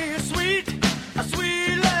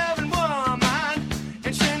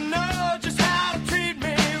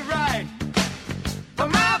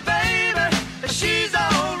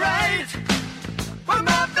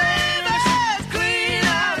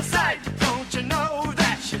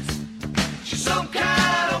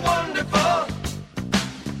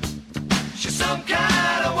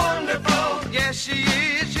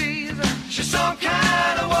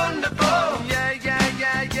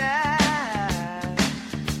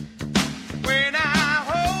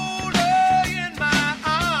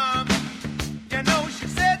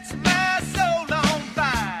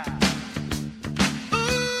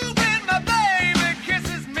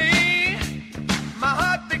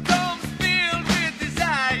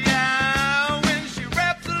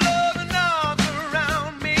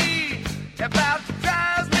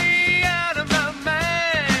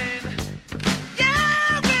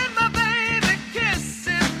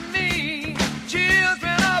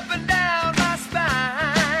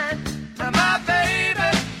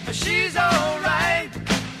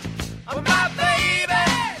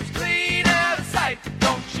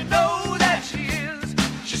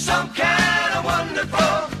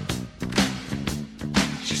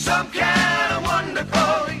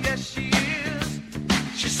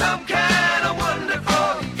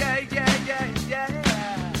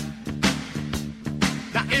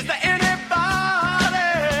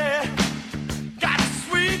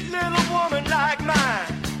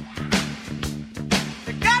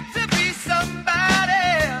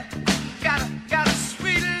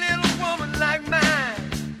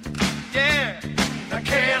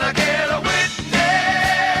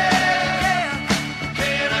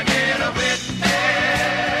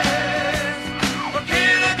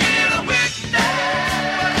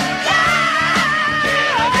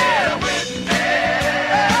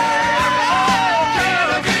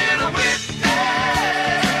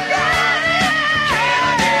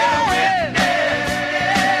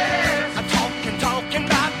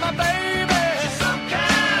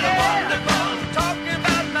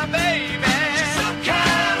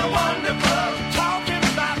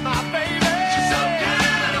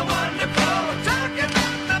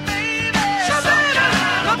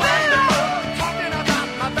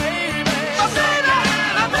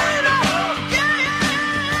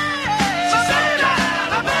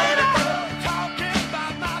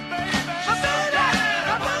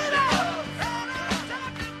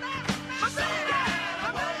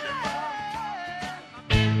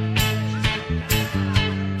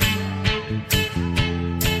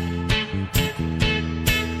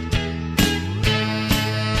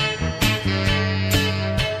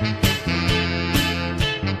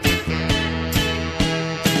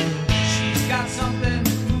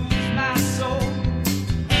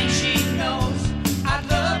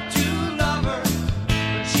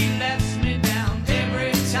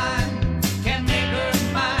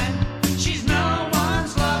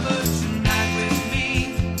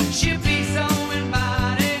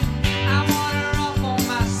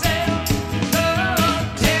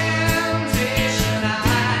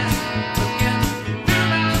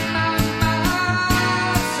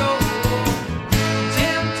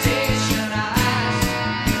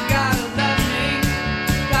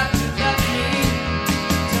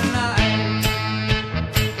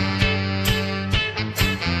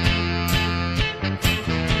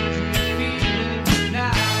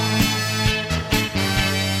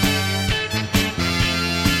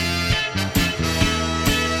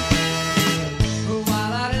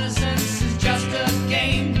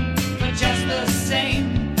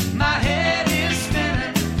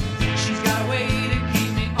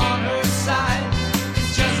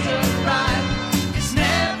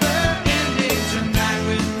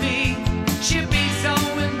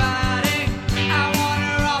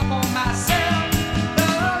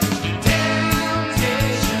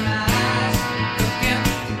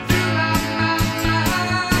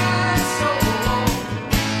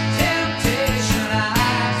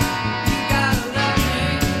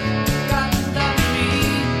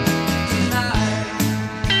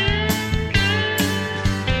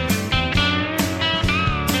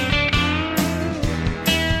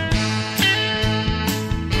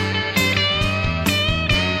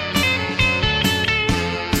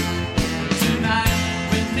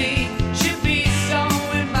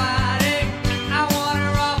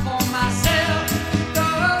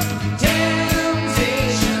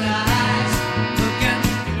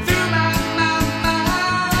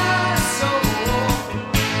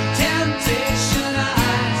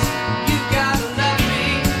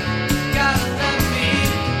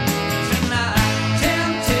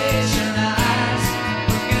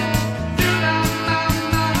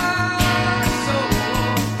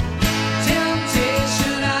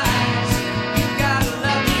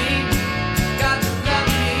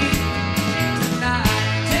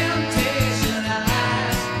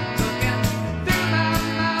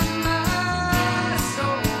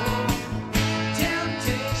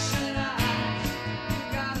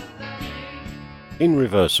In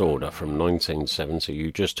reverse order, from 1970,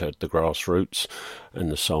 you just heard the Grassroots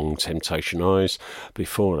and the song Temptation Eyes.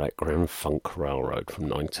 Before that, Grand Funk Railroad from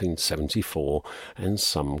 1974 and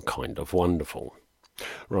Some Kind of Wonderful.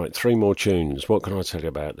 Right, 3 more tunes. What can I tell you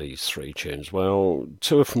about these 3 tunes? Well,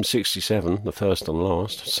 2 are from 67, the first and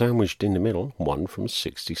last, sandwiched in the middle, 1 from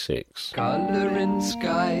 66. Color in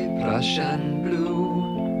sky, Prussian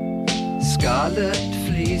blue. Scarlet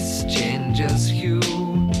fleece changes hue.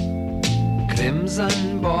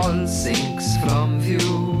 Crimson ball sinks from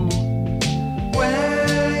view.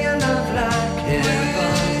 Where your love like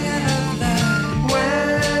heaven.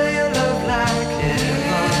 Where your love like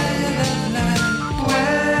heaven.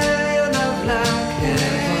 Where your love like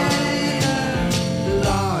heaven.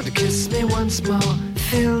 Lord, kiss me once more,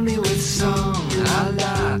 fill me with song.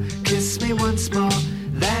 Allah, kiss me once more,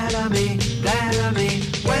 that I may, that I may.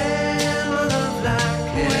 Where my love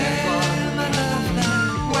like heaven.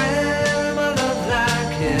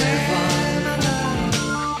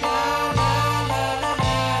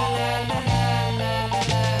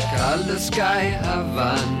 Color sky,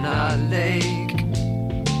 Havana Lake.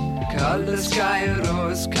 Color sky,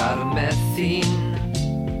 rose carmethine.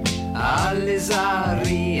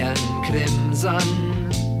 Alizari and crimson.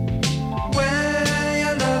 Where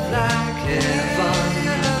your love like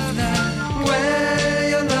heaven. Where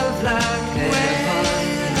your love like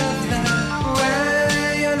heaven.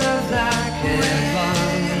 Where your love like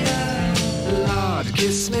heaven. Lord,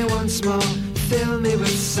 kiss me once more, fill me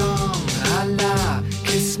with song. Allah,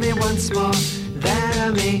 kiss me once more, that I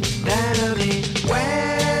may, that I may.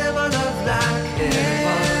 Where my love like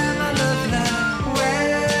heaven.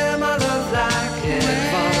 Where my love like heaven.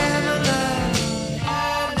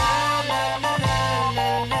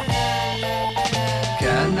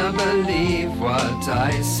 Cannot believe what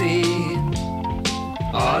I see.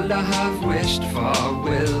 All I have wished for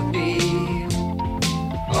will be.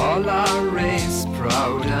 All our race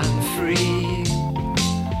proud and free.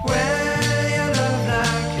 Where your love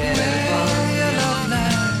like heaven.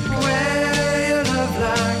 Where your love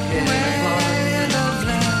like heaven.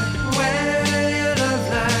 Where your love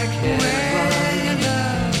like heaven.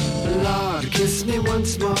 Lord, kiss me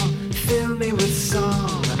once more, fill me with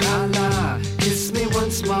song. Allah, kiss me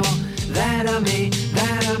once more, that I may,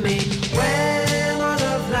 that I may. Where my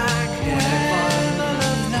love like heaven.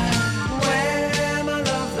 Where my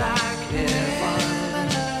love like heaven.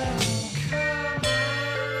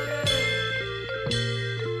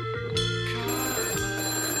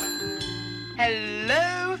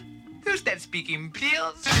 Hello? Who's that speaking, please?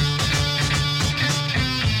 I'm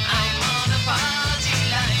on the party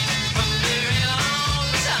line, wondering all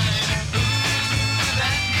the time who's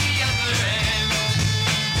at the other end.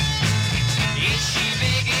 Is she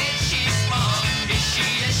big? Is she small? Is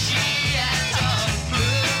she at all?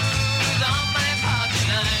 Who's on my party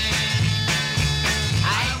line?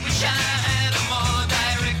 I wish I had a more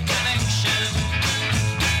direct connection.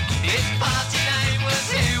 If party line was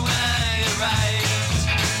here when I arrived.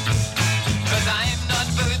 'Cause I'm not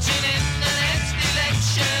virgin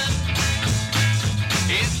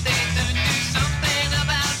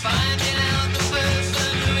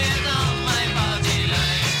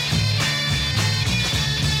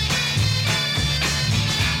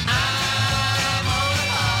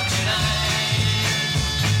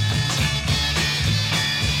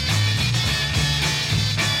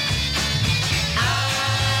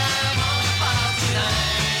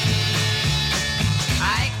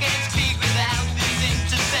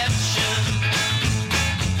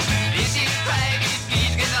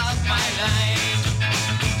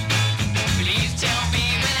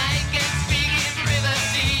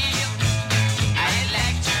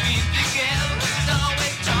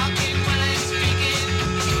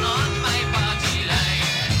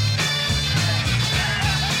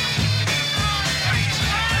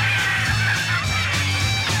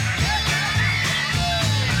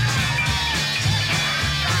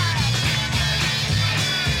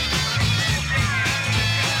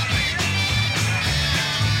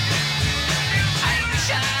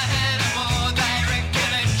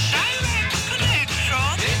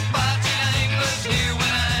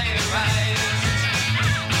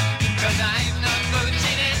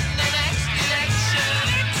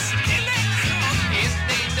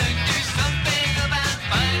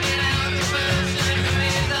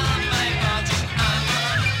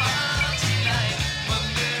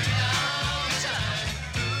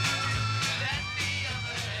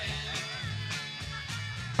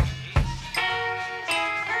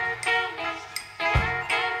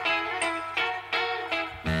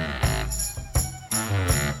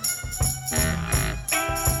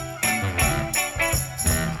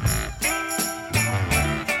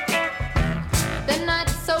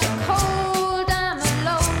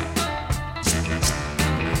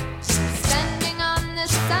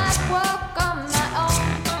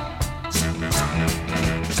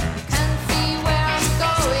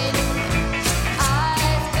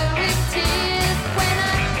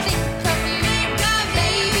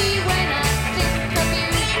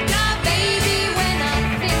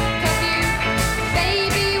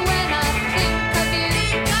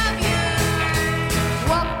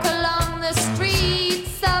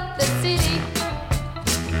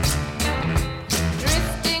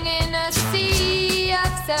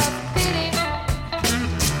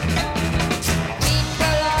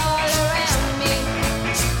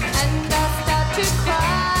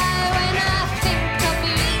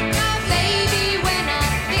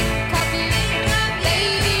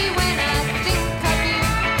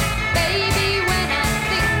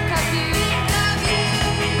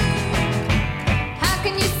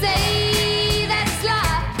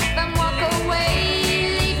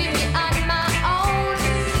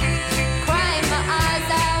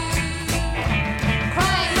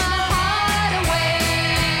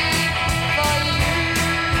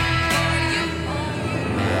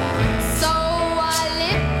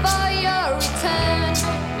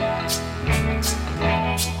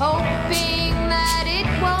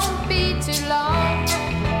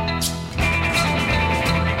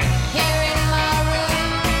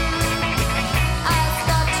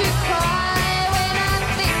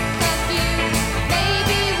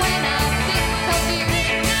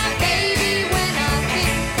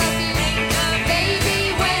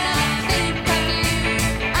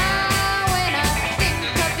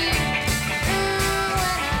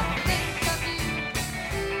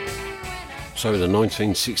So the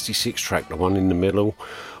 1966 track, the one in the middle,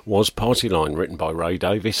 was Party Line, written by Ray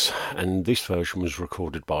Davies, and this version was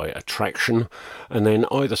recorded by Attraction, and then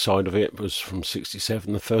either side of it was from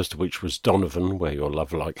 67, the first of which was Donovan, Where Your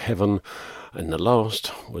Love Like Heaven, and the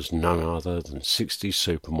last was none other than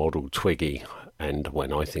 60s supermodel Twiggy, and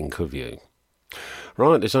When I Think of You.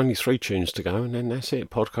 Right, there's only 3 tunes to go, and then that's it.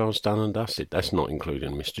 Podcast done and dusted. That's not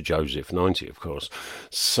including Mr. Joseph 90, of course.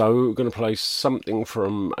 So we're going to play something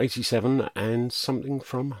from 87 and something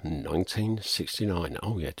from 1969.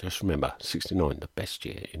 Oh yeah, just remember, 69, the best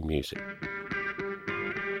year in music.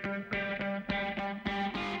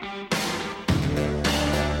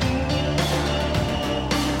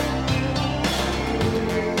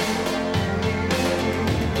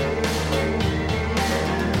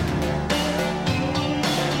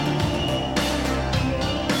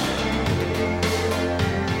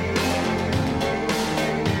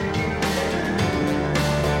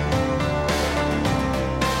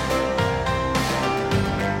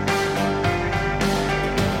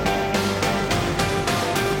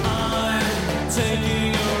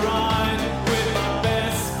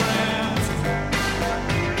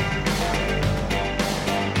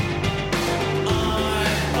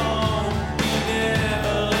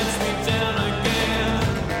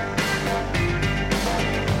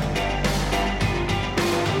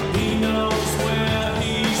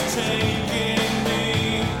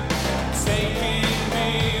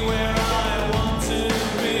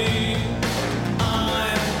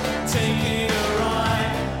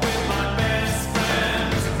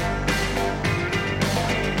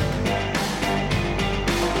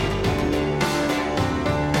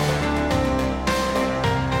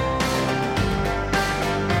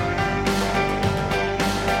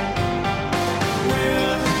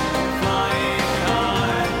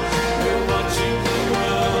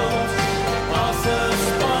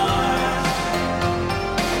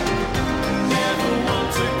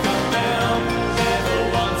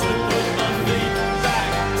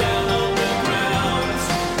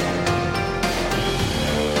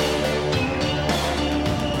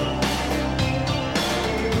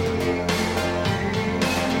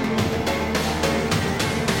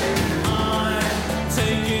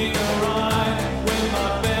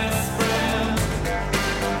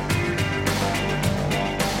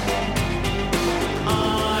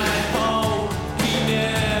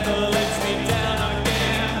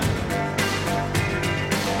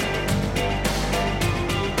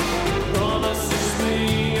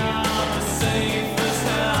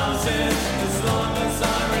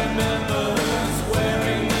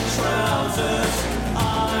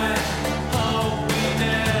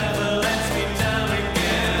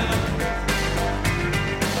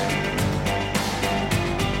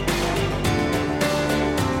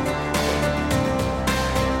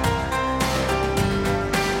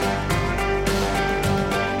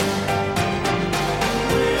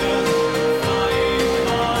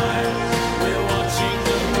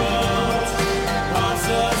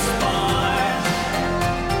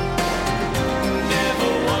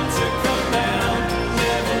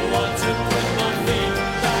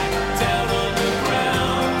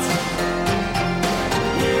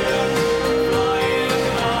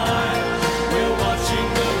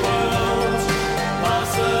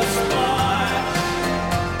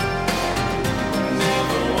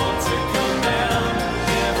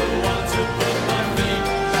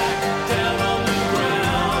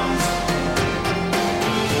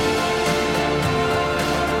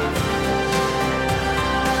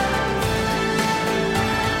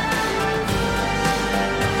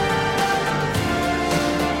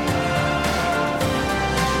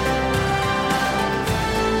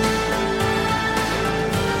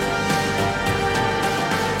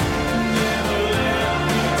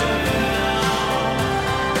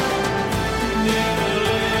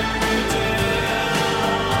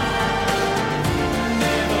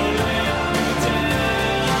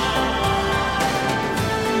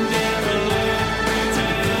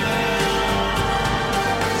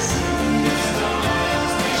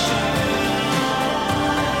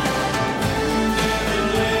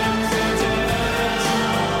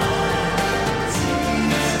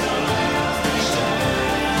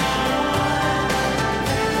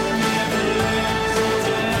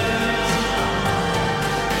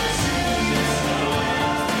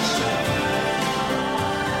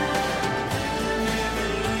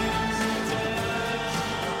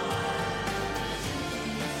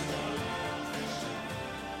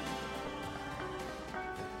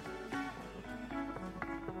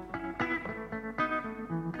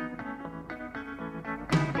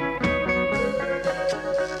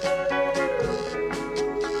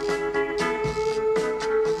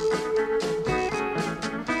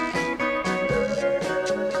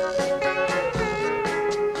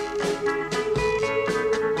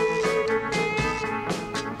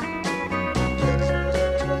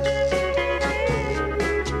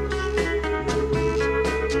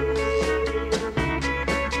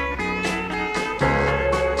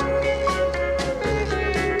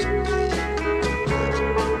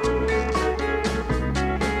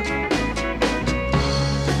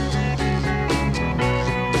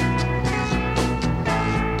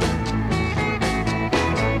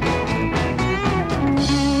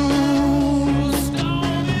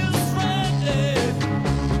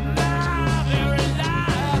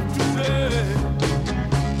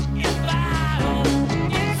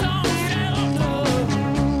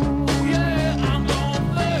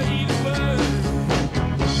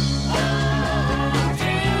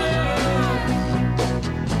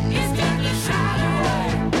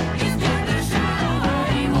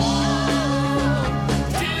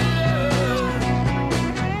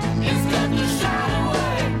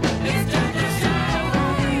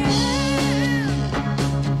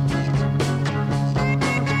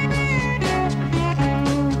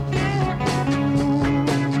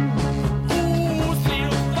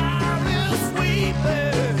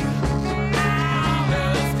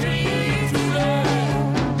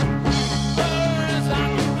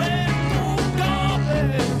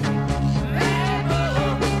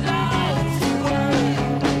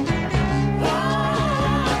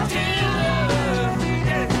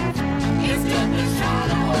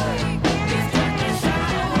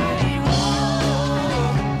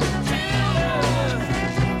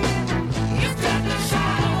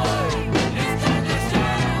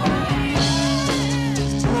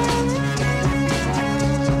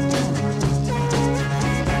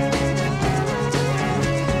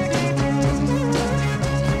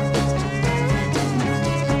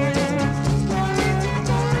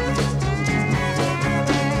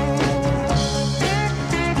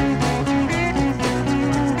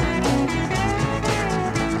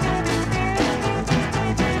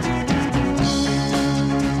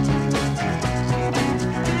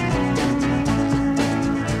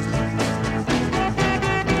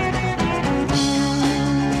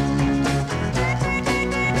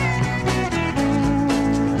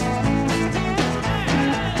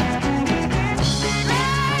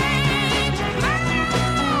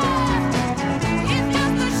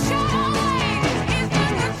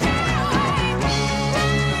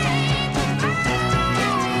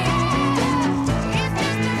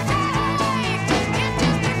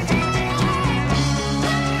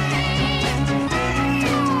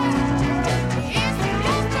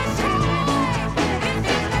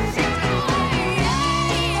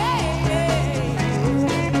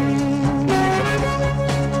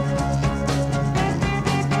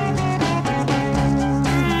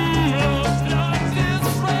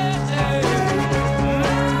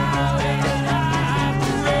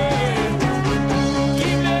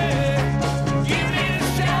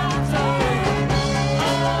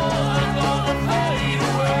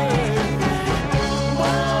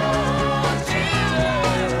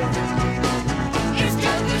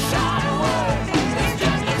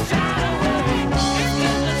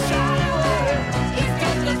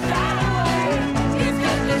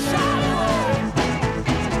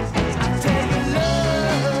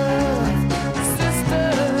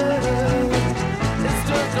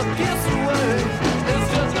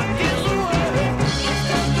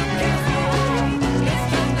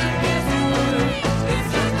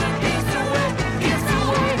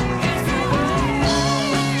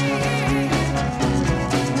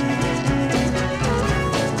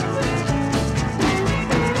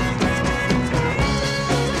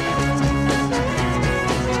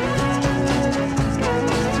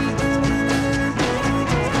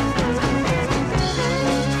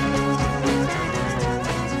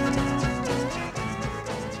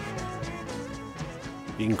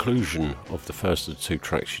 The inclusion of the first of the two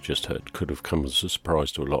tracks you just heard could have come as a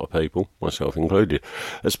surprise to a lot of people, myself included,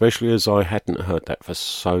 especially as I hadn't heard that for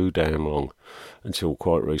so damn long until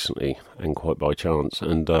quite recently and quite by chance.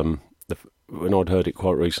 And when I'd heard it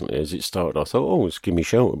quite recently, as it started, I thought, oh, it's Give Me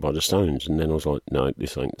Shelter by the Stones. And then I was like, no,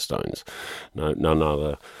 this ain't the Stones. No, none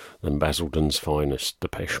other than Basildon's finest,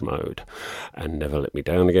 Depeche Mode, and Never Let Me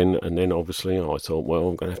Down Again. And then obviously I thought, well,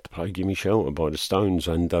 I'm going to have to play Give Me Shelter by the Stones,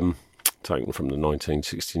 and taken from the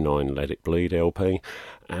 1969 Let It Bleed LP,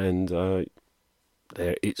 and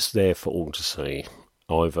it's there for all to see.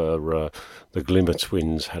 Either the Glimmer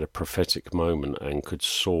Twins had a prophetic moment and could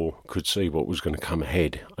see what was going to come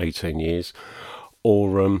ahead 18 years,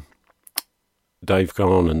 or Dave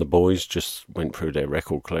Gahan and the boys just went through their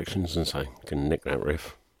record collections and say, can nick that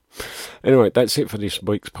riff. Anyway, that's it for this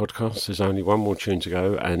week's podcast. There's only one more tune to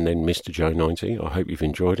go, and then Mr. J90. I hope you've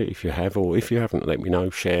enjoyed it. If you have, or if you haven't, let me know.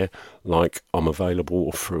 Share, like. I'm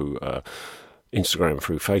available through Instagram,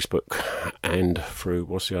 through Facebook, and through,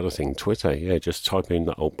 what's the other thing, Twitter. Yeah, just type in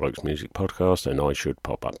the Old Blokes Music Podcast and I should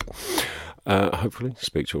pop up. Hopefully,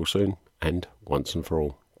 speak to you all soon, and once and for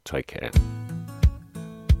all, take care.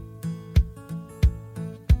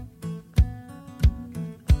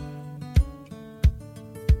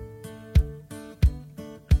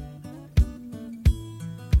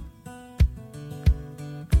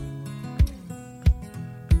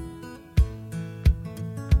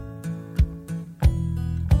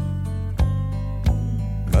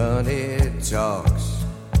 Money talks,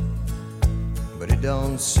 but it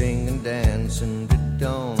don't sing and dance and it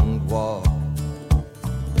don't walk.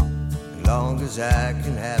 As long as I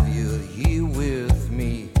can have you here with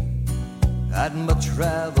me, I'd much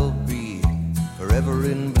rather be forever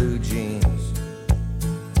in blue jeans.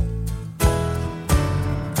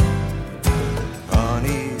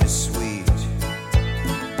 Honey's sweet,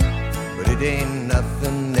 but it ain't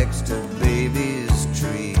nothing next to baby's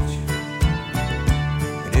treat.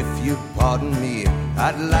 If you pardon me,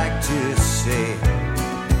 I'd like to say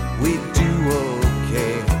we do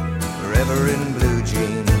okay, forever in blue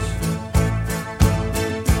jeans.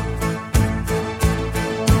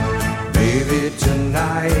 Baby,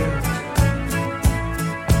 tonight,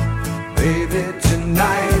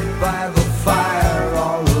 by the fire,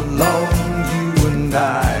 all alone, you and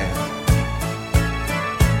I.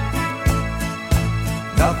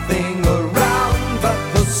 Nothing around but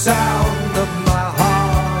the sound of my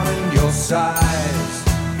heart and your sighs.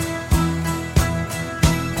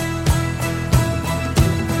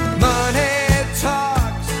 Money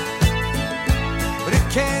talks, but it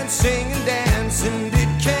can't sing and dance and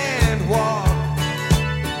it can't walk.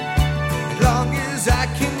 As long as I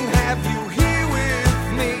can have you here with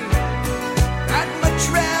me, I'd much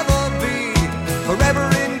rather be forever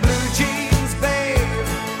in blue jeans, babe.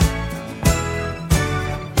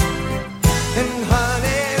 And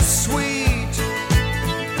honey's sweet,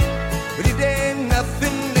 but it ain't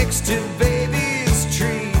nothing next to baby's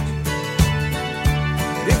treat.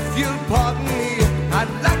 And if you'll pardon me,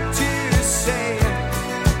 I'd like to say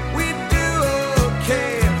we do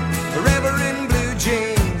okay, forever in blue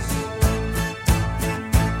jeans.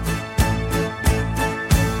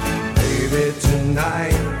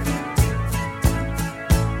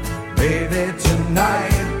 Baby,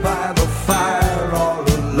 tonight, by the fire, all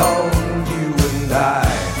alone, you and I.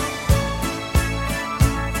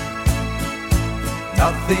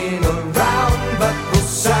 Nothing around but the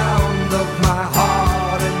sound of my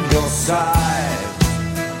heart and your sighs.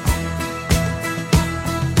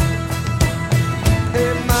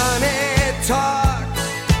 Hey, money talks,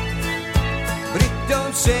 but it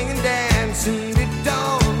don't sing and dance and it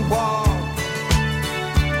don't walk.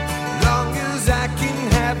 As long as I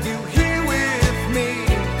can have you here with me,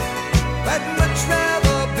 I'd much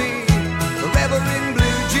rather be forever in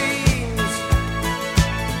blue jeans.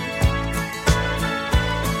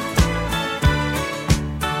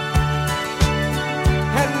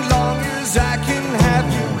 As long as I can have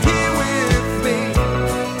you here with me,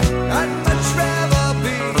 I'd much rather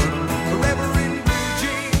be forever in blue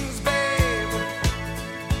jeans, babe.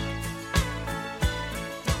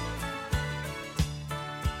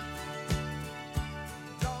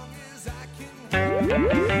 As long as I can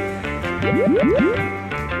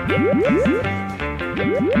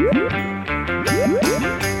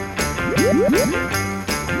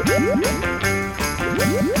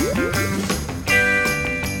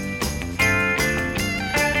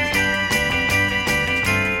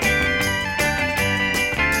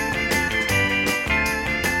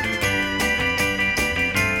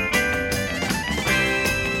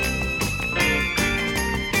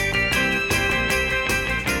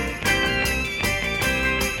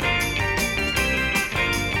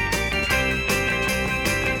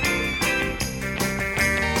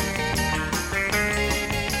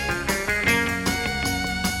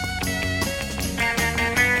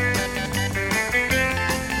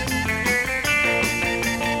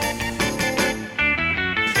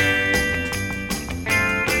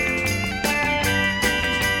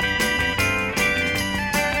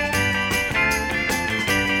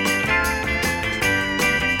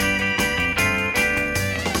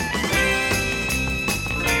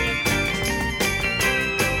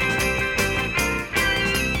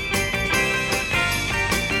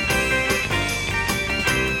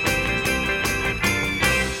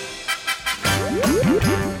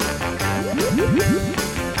Thank you.